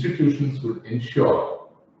the institutions would ensure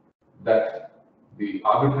that the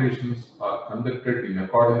arbitrations are conducted in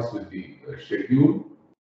accordance with the schedule.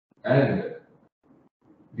 And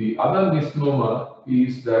the other misnomer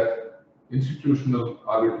is that institutional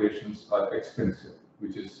arbitrations are expensive,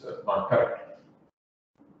 which is not correct.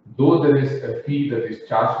 Though there is a fee that is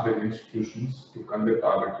charged by institutions to conduct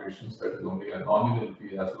arbitrations, that is only a nominal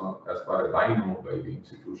fee as far as I know by the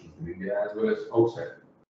institutions in India as well as outside.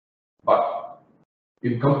 But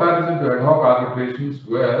in comparison to ad hoc arbitrations,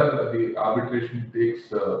 where the arbitration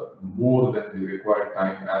takes more than the required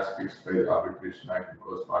time as fixed by the Arbitration Act,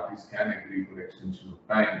 because parties can agree for extension of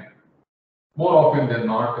time, more often than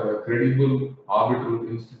not, credible arbitral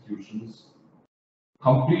institutions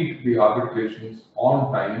complete the arbitrations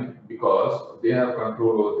on time because they have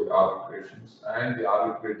control over the arbitrations, and the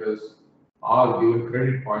arbitrators are given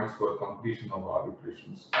credit points for completion of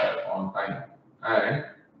arbitrations on time, and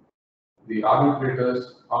the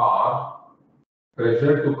arbitrators are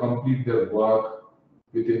pressured to complete their work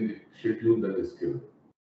within the schedule that is given.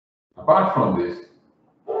 Apart from this,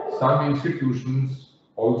 some institutions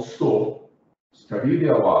also study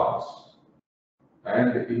the awards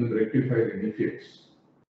and even rectify the defects,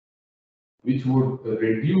 which would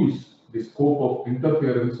reduce the scope of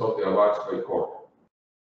interference of the awards by court.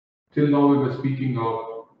 Till now, we were speaking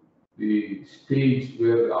of the stage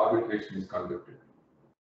where the arbitration is conducted.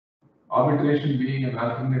 Arbitration being an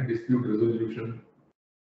alternate dispute resolution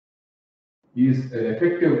is an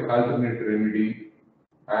effective alternate remedy,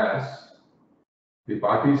 as the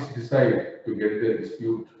parties decide to get their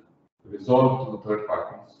dispute resolved through third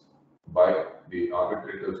parties by the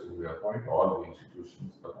arbitrators who we appoint or the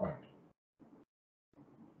institutions appoint.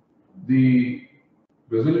 The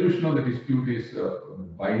resolution of the dispute is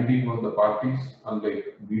binding on the parties,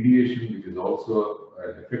 unlike mediation, which is also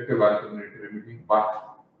an effective alternate remedy, but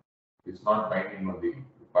it's not binding on the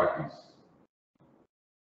parties.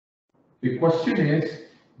 The question is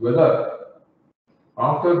whether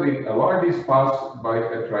After the award is passed by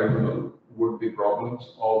a tribunal, would the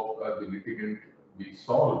problems of the litigant be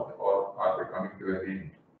solved, or are they coming to an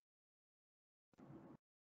end?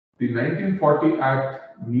 The 1940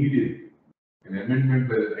 Act needed an amendment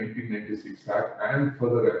by the 1996 Act and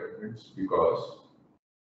further amendments because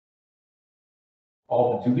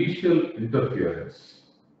of judicial interference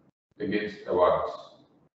against awards.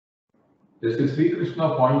 Justice Sri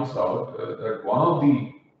Krishna points out that one of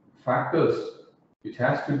the factors which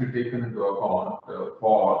has to be taken into account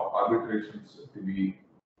for arbitrations to be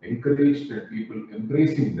encouraged and people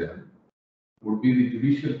embracing them would be the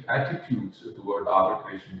judicial attitudes toward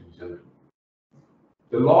arbitration in general.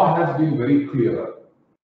 The law has been very clear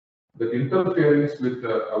that interference with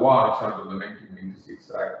awards under the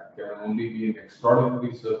 1996 Act can only be in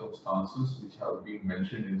extraordinary circumstances which have been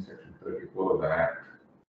mentioned in Section 34 of the Act.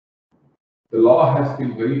 The law has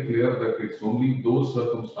been very clear that it's only those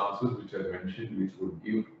circumstances which are mentioned which would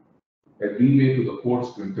give a leeway to the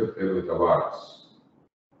courts to interfere with awards.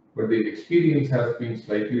 But the experience has been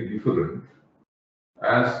slightly different,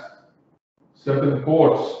 as certain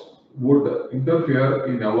courts would interfere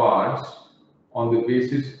in awards on the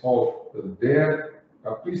basis of their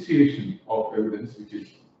appreciation of evidence which is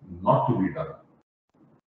not to be done.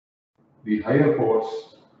 The higher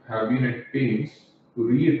courts have been at pains to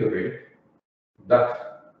reiterate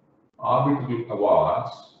that arbitral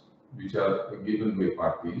awards which are given by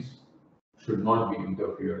parties should not be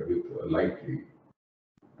interfered with lightly.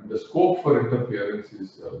 And the scope for interference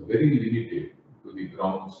is very limited to the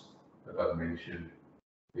grounds that are mentioned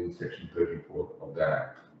in Section 34 of the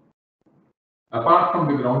Act. Apart from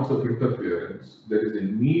the grounds of interference, there is a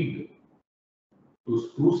need to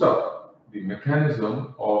spruce up the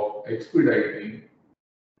mechanism of expediting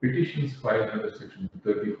petitions filed under Section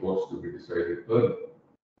 34 to be decided early.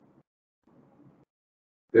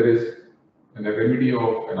 There is a remedy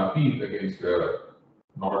of an appeal against an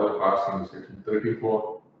order passed under Section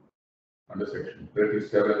 34, under Section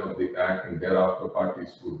 37 of the Act, and thereafter parties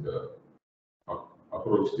would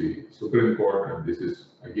approach the Supreme Court, and this is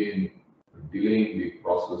again delaying the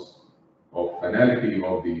process of finality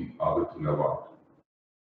of the arbitral award.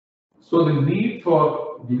 So the need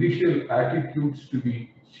for judicial attitudes to be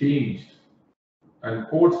changed and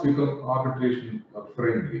courts become arbitration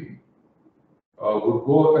friendly would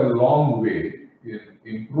go a long way in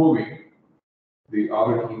improving the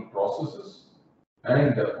arbitral processes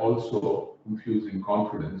and also infusing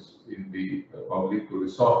confidence in the public to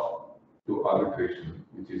resort to arbitration,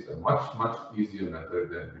 which is a much easier method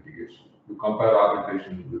than litigation. To compare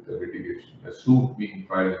arbitration with litigation, a suit being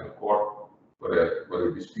filed in a court for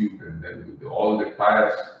a dispute, and then with all the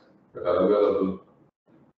tires that are available,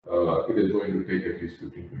 it is going to take at least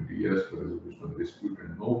 15-20 years for resolution of the dispute,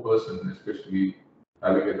 and no person, especially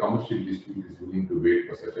having a commercial dispute, is willing to wait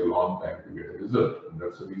for such a long time to get a result, and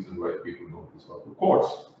that's the reason why people don't resort to courts.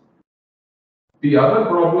 The other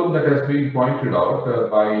problem that has been pointed out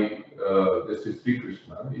by Justice Sri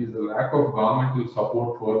Krishna is the lack of governmental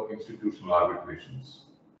support for institutional arbitrations.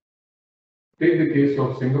 Take the case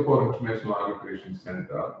of Singapore International Arbitration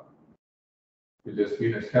Center, which has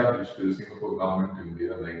been established by the Singapore government in the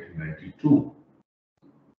year 1992.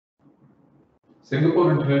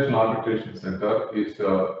 Singapore International Arbitration Center is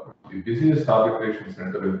the busiest arbitration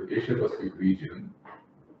center in the Asia Pacific region,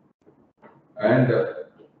 and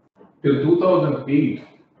till 2008,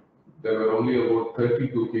 there were only about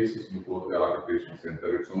 32 cases before the arbitration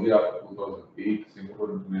center. It's only after 2008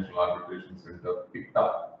 Singapore International Arbitration Center picked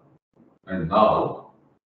up, and now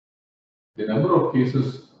the number of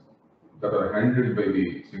cases that are handled by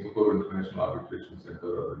the Singapore International Arbitration Center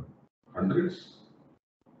are in hundreds,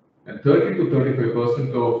 and 30 to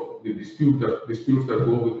 35% of the disputes that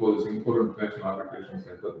go before the Singapore International Arbitration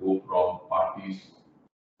Center go from parties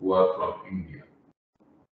who are from India.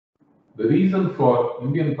 The reason for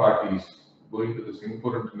Indian parties going to the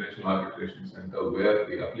Singapore International Arbitration Center, where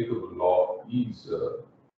the applicable law is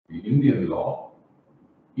the Indian law,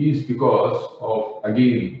 is because of,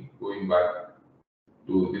 again, going back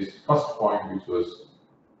to this first point, which was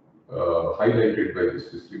highlighted by the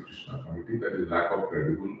Sri Krishna Committee, that is lack of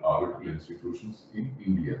credible arbitral institutions in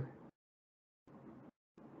India.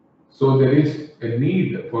 So there is a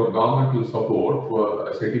need for governmental support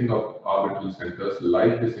for setting up arbitral centers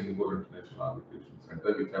like the Singapore International Arbitration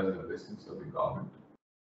Center, which has the blessings of the government.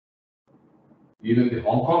 Even the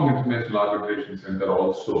Hong Kong International Arbitration Center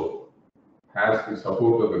also has the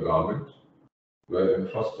support of the government, where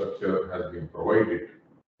infrastructure has been provided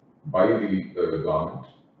by the government.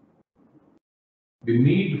 The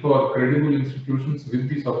need for credible institutions with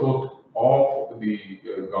the support of the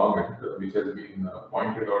government, which has been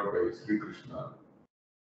pointed out by Sri Krishna,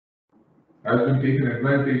 has been taken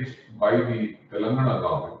advantage by the Telangana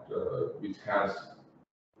government, which has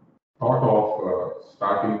thought of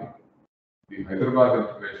starting the Hyderabad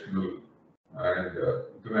International and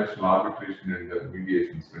International Arbitration and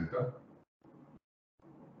Mediation Center.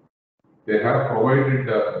 They have provided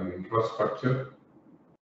the infrastructure,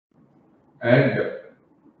 and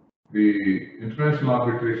the International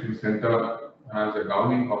Arbitration Center has a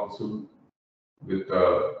governing council with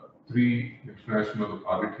 3 international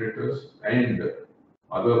arbitrators and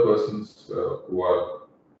other persons who are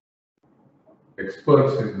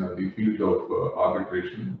experts in the field of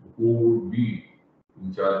arbitration, who would be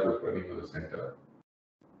in charge of running the center.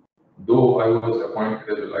 Though I was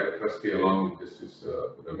appointed as a life trustee along with Justice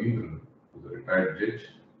Ravindran, who is a retired judge,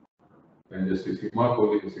 and Justice Hima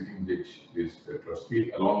Kohli, the sitting judge, is a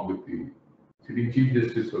trustee, along with the sitting Chief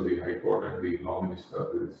Justice of the High Court and the Law Minister.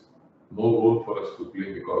 There is no role for us to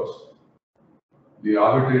play because the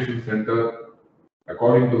arbitration center,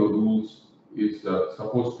 according to the rules, is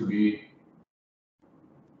supposed to be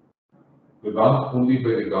run only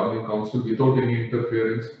by the governing council without any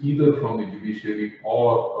interference either from the judiciary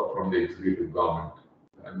or from the executive government.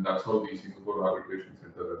 And that's how the Singapore Arbitration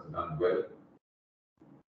Center has done well.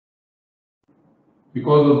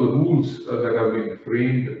 Because of the rules that have been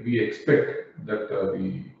framed, we expect that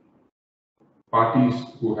the parties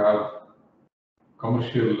who have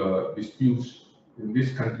commercial disputes in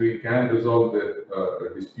this country can resolve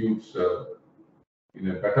their disputes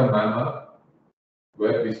in a better manner,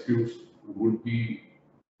 where disputes would be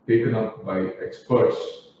taken up by experts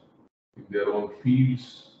in their own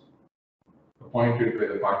fields, appointed by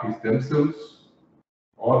the parties themselves,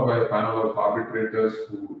 or by a panel of arbitrators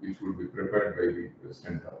which would be prepared by the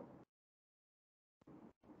center.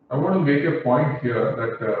 I want to make a point here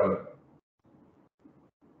that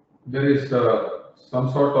there is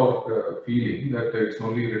some sort of feeling that it's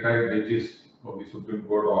only retired judges of the Supreme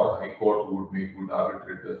Court or High Court who would make good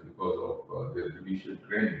arbitrators because of their judicial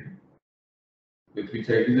training, with which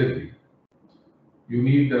I disagree. You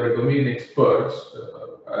need domain experts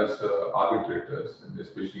as arbitrators, and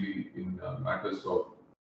especially in matters of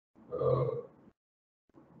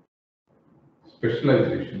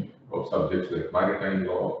specialization of subjects like maritime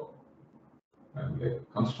law and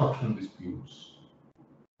like construction disputes,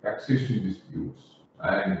 taxation disputes,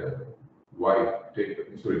 and why take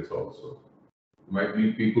insurance also. You might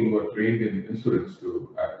need people who are trained in insurance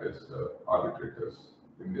to act as arbitrators.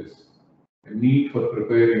 In this, a need for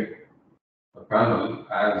preparing a panel,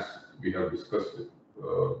 as we have discussed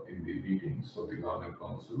in the meetings of the Governing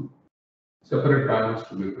Council, separate panels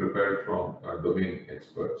to be prepared from domain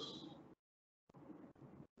experts.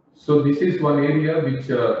 So this is one area which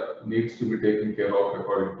needs to be taken care of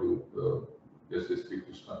according to Justice P.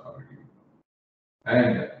 Krishna Committee.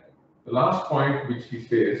 And the last point which he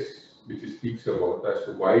says, which he speaks about as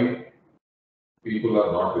to why people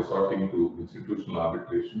are not resorting to institutional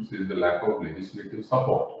arbitrations, is the lack of legislative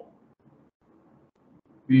support.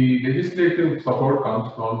 The legislative support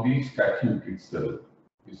comes from the statute itself,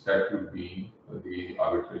 the statute being the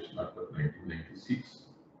Arbitration Act of 1996.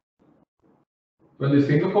 When the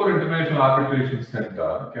Singapore International Arbitration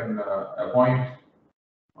Center can appoint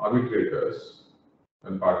arbitrators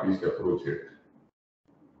when parties approach it,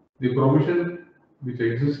 the provision which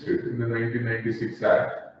existed in the 1996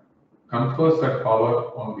 Act confers that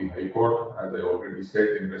power on the High Court, as I already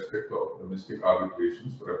said, in respect of domestic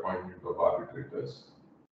arbitrations for appointment of arbitrators,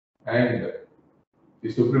 and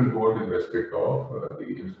the Supreme Court in respect of the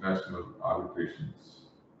international arbitrations.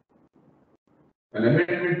 An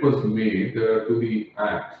amendment was made to the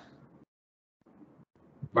Act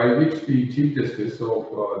by which the Chief Justice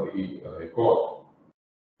of the High Court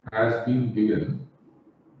has been given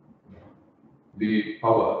the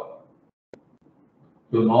power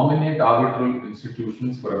to nominate arbitral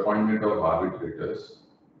institutions for appointment of arbitrators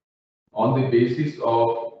on the basis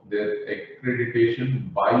of their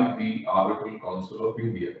accreditation by the Arbitral Council of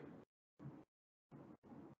India.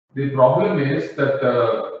 The problem is that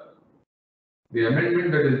the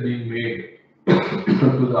amendment that is being made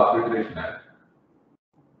to the Arbitration Act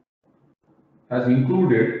has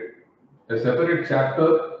included a separate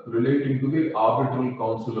chapter relating to the Arbitral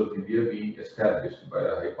Council of India being established by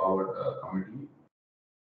a high-powered committee,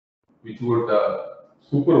 which would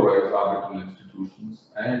supervise arbitral institutions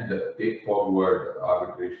and take forward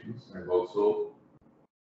arbitrations and also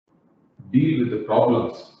deal with the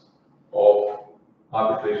problems of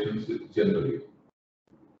arbitrations generally.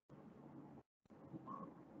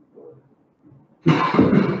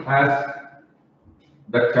 As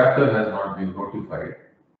that chapter has not been notified,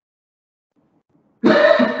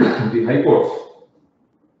 the High Courts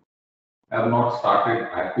have not started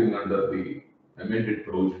acting under the amended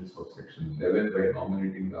provisions of Section 11 by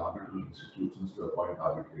nominating the arbitral institutions to appoint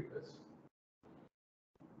arbitrators.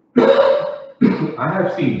 I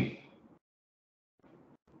have seen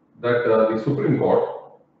that the Supreme Court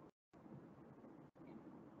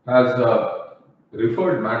has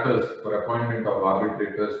referred matters for appointment of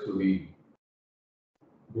arbitrators to the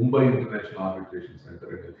Mumbai International Arbitration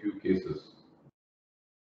Center in a few cases.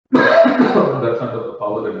 That's under the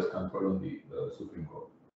power that is conferred on the Supreme Court.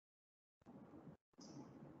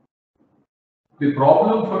 The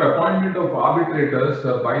problem for appointment of arbitrators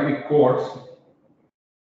by the courts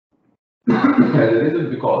has arisen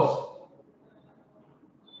because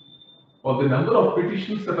of the number of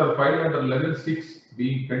petitions that are filed under 11(6)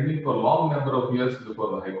 being pending for a long number of years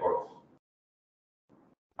before the High Courts.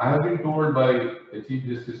 I have been told by the Chief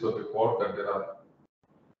Justice of the Court that there are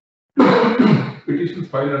petitions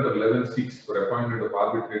filed under 11(6) for appointment of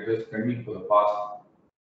arbitrators pending for the past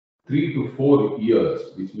 3 to 4 years,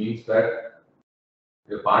 which means that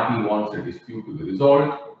a party wants a dispute to be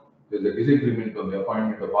resolved, there's a disagreement on the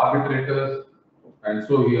appointment of arbitrators, and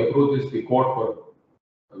so he approaches the court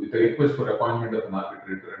with a request for appointment of an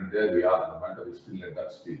arbitrator, and there we are, the matter is still at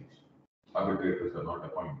that stage. Arbitrators are not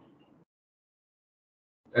appointed.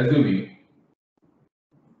 Assuming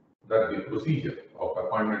that the procedure of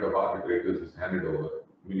appointment of arbitrators is handed over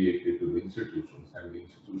immediately to the institutions, and the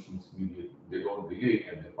institutions immediately, they don't delay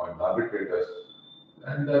and they appoint arbitrators,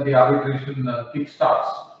 and the arbitration kick-starts.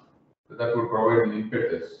 That would provide an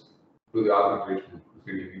impetus to the arbitration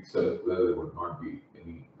proceeding itself, where there would not be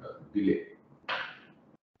any delay.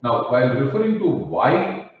 Now, while referring to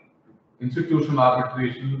why institutional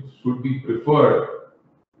arbitration should be preferred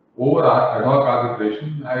over ad hoc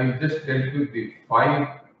arbitration, I just dealt with the 5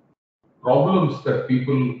 problems that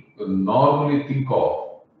people normally think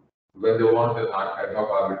of when they want an ad hoc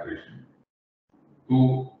arbitration.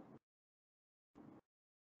 To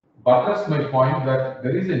buttress my point that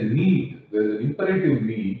there is a need, there is an imperative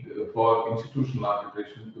need for institutional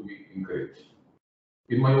arbitration to be encouraged.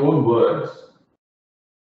 In my own words,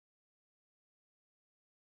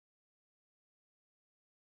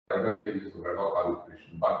 advantages of ad hoc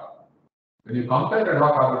arbitration, but when you compare ad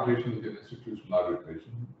hoc arbitration with institutional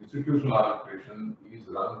arbitration is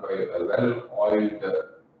run by a well-oiled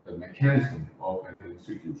mechanism of an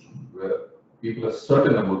institution where people are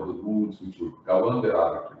certain about the rules which would govern their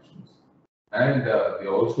arbitrations, and they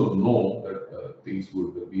also know that things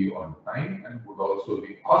would be on time and would also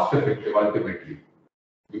be cost-effective ultimately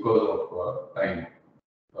because of time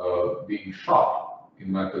being short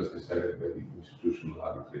in matters decided by the institutional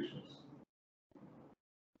arbitrations.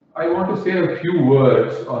 I want to say a few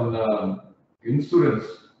words on insurance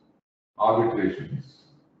arbitrations.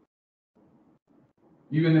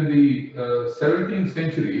 Even in the 17th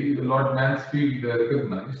century, Lord Mansfield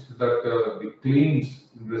recognized that the claims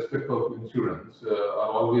in respect of insurance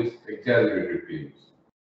are always exaggerated claims.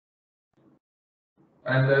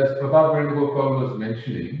 And as Pratap Venugopal was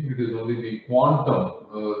mentioning, it is only the quantum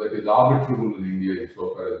that is arbitrable in India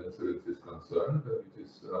insofar as insurance is concerned, which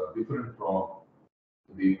is different from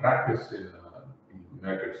the practice in the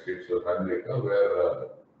United States of America, where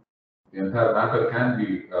the entire matter can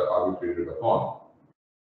be arbitrated upon.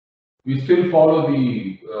 We still follow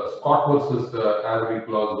the Scott versus Avery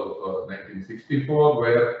clause of 1964,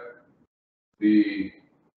 where the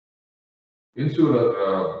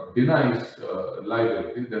insurer denies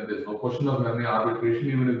liability, then there's no question of any arbitration,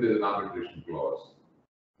 even if there's an arbitration clause.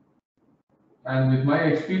 And with my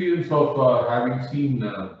experience of having seen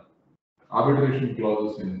arbitration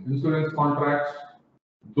clauses in insurance contracts,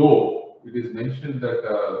 though it is mentioned that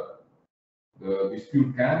the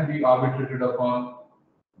dispute can be arbitrated upon,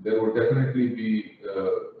 there would definitely be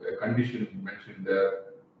a condition mentioned there.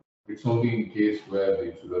 It's only in case where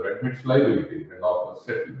the insurer admits liability and offers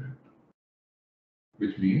settlement,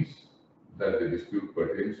 which means that the dispute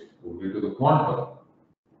pertains only to the quantum,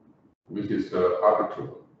 which is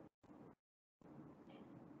arbitrable.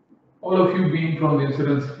 All of you being from the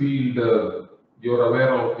insurance field, you're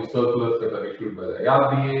aware of the circulars that are issued by the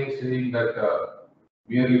IRDA saying that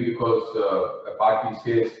merely because a party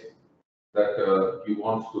says that he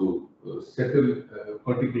wants to settle a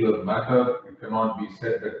particular matter, it cannot be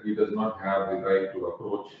said that he does not have the right to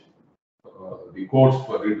approach the courts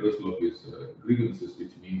for redressal of his grievances,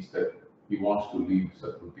 which means that he wants to leave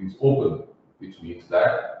certain things open, which means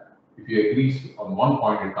that if he agrees on one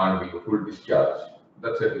point, it can't be a full discharge.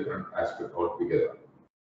 That's a different aspect altogether.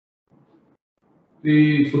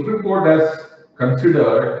 The Supreme Court has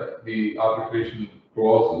considered the arbitration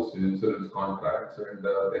clauses in insurance contracts, and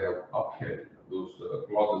they have upheld those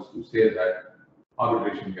clauses to say that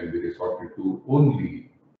arbitration can be resorted to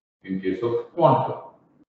only in case of quantum.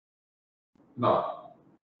 Now,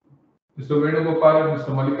 Mr. Venugopal and Mr.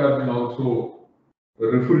 Mallikarjun also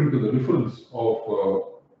referring to the reference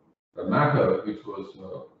of a matter which was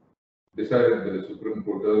decided by the Supreme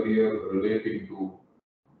Court earlier relating to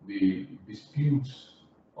the disputes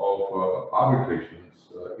of arbitrations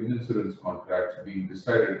in insurance contracts being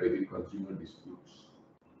decided by the Consumer Disputes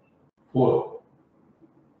Forum.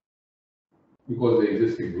 Because the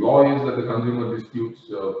existing law is that the Consumer Disputes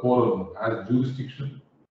Forum has jurisdiction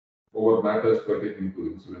over matters pertaining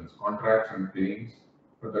to insurance contracts and claims,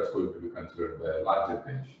 but that's going to be considered by a larger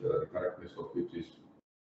bench, the correctness of which is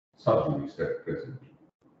sub judice at present.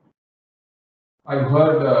 I've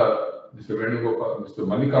heard Mr. Venugopal, Mr.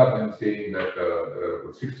 Mallikarjun saying that there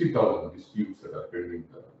are 60,000 disputes that are pending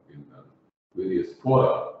in various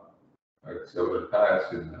fora at several tiers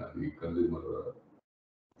in the consumer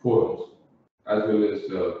forums, as well as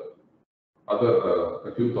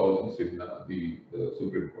a few thousands in the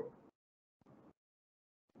Supreme Court.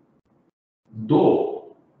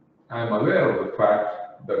 Though I am aware of the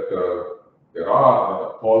fact that there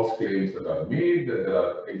are false claims that are made, that there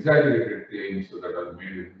are exaggerated claims that are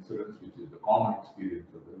made in insurance, which is the common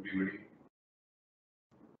experience of everybody.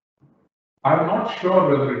 I'm not sure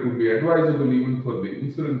whether it would be advisable even for the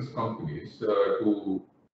insurance companies to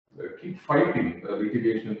keep fighting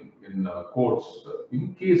litigation in courts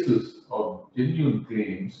in cases of genuine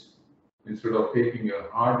claims instead of taking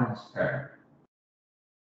a hardened stand.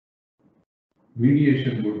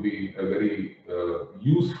 Mediation would be a very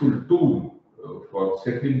useful tool for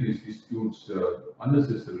settling these disputes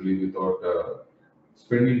unnecessarily without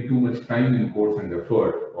spending too much time in courts and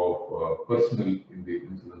effort of personnel in the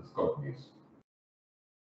insurance companies.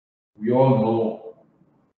 We all know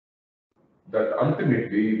that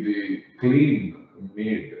ultimately the claim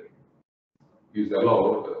made is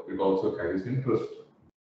allowed, it also carries interest,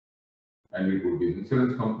 and it would be an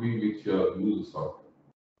insurance company which loses out.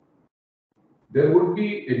 There would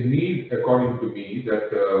be a need, according to me, that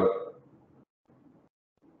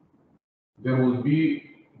there would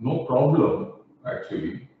be no problem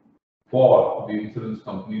actually for the insurance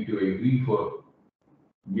company to agree for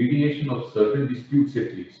mediation of certain disputes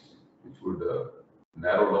at least, which would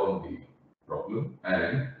narrow down the problem,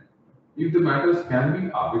 and if the matters can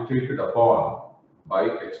be arbitrated upon by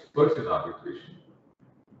experts in arbitration,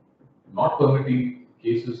 not permitting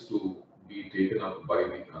cases to be taken up by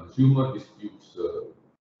the consumer disputes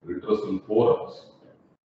redressal forums,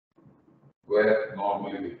 where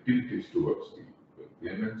normally the tilt is towards the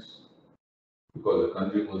claimants, because the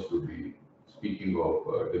consumers would be speaking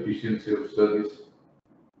of deficiency of service.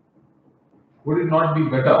 Would it not be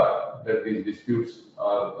better that these disputes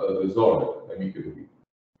are resolved amicably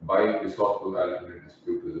by resort to alternate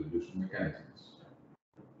dispute resolution mechanisms?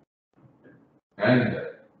 And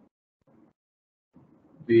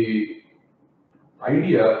the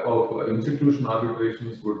idea of institution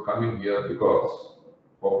arbitrations would come in here because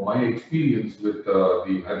of my experience with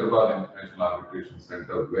the Hyderabad International Arbitration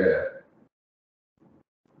Center, where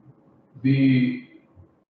the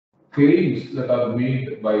claims that are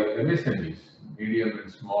made by MSMEs, medium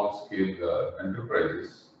and small scale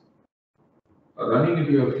enterprises, are running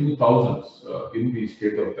into a few thousands in the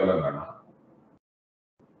state of Telangana,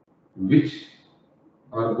 which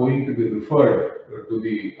are going to be referred to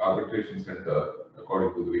the arbitration center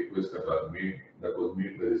according to the request that was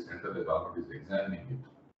made by the center. The government is examining it.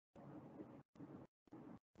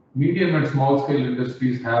 Medium and small scale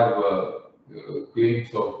industries have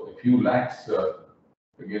claims of a few lakhs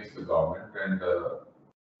against the government, and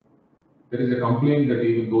there is a complaint that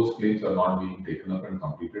even those claims are not being taken up and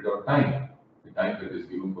completed on time. The time that is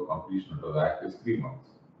given for completion under the Act is 3 months.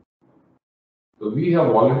 So we have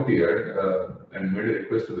volunteered and made a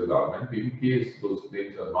request to the government, in case those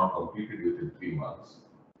claims are not completed within 3 months,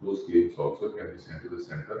 those claims also can be sent to the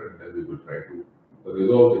center, and then we will try to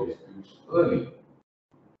resolve the disputes early.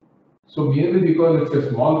 So merely because it's a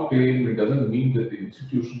small claim, it doesn't mean that the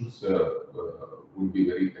institutions would be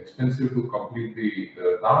very expensive to complete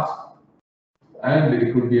the task, and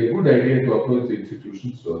it would be a good idea to approach the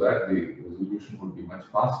institutions so that the resolution would be much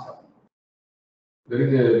faster. There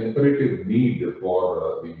is an imperative need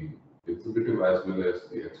for the executive as well as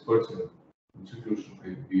the experts in institution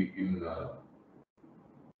in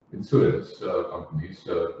insurance companies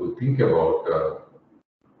to think about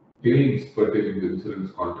claims pertaining to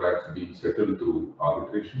insurance contracts being settled through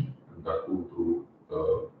arbitration, and that too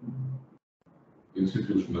through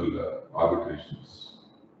institutional arbitrations.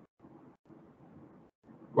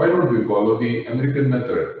 Why don't we follow the American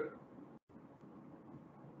method?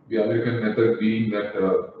 The American method being that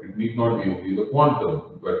it need not be only the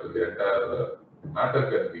quantum, but the entire matter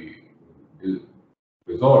can be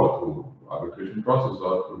resolved through arbitration process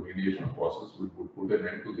or through mediation process, which would put an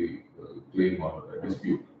end to the claim or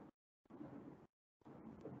dispute.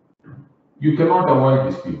 You cannot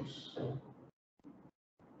avoid disputes.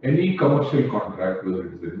 Any commercial contract, whether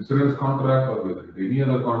it is an insurance contract or whether it is any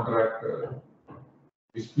other contract,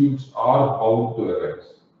 disputes are bound to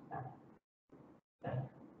arise.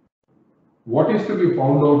 What is to be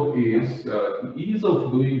found out is the ease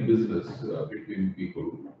of doing business between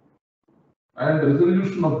people and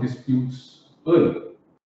resolution of disputes early,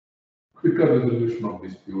 quicker resolution of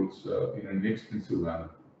disputes in an inexpensive manner.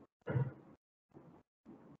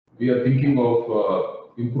 We are thinking of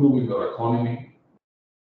improving our economy.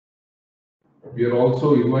 We are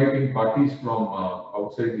also inviting parties from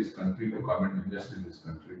outside this country to come and invest in this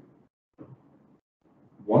country.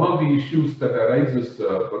 One of the issues that arises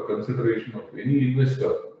for consideration of any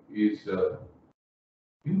investor is,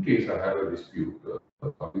 in case I have a dispute,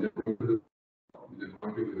 is it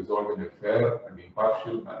going to be resolved in a fair and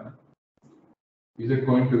impartial manner? Is it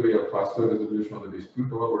going to be a faster resolution of the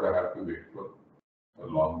dispute, or would I have to wait for a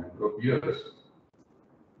long number of years?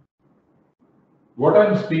 What I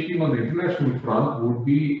am speaking on the international front would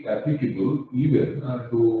be applicable even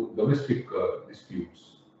to domestic disputes,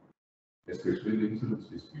 especially the insurance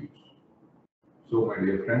disputes. So, my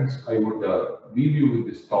dear friends, I would leave you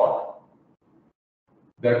with this thought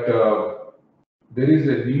that there is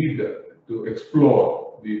a need to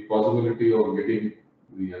explore the possibility of getting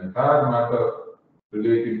the entire matter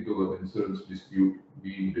relating to an insurance dispute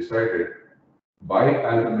being decided by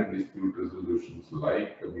alternate dispute resolutions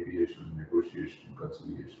like mediation, negotiation,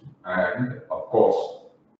 conciliation, and of course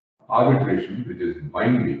arbitration, which is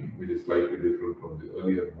binding, which is slightly different from the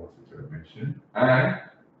earlier modes which I mentioned, and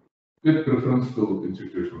with preference to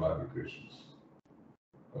institutional arbitrations.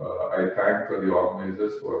 I thank the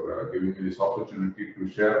organizers for giving me this opportunity to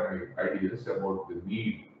share my ideas about the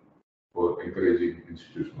need for encouraging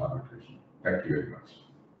institutional arbitration. Thank you very much.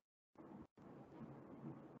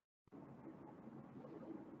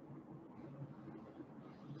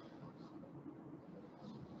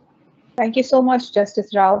 Thank you so much,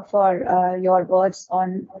 Justice Rao, for your words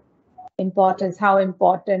on importance, how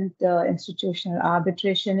important institutional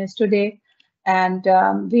arbitration is today. And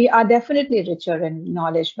we are definitely richer in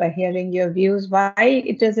knowledge by hearing your views, why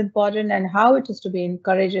it is important and how it is to be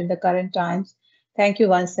encouraged in the current times. Thank you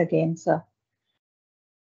once again, sir.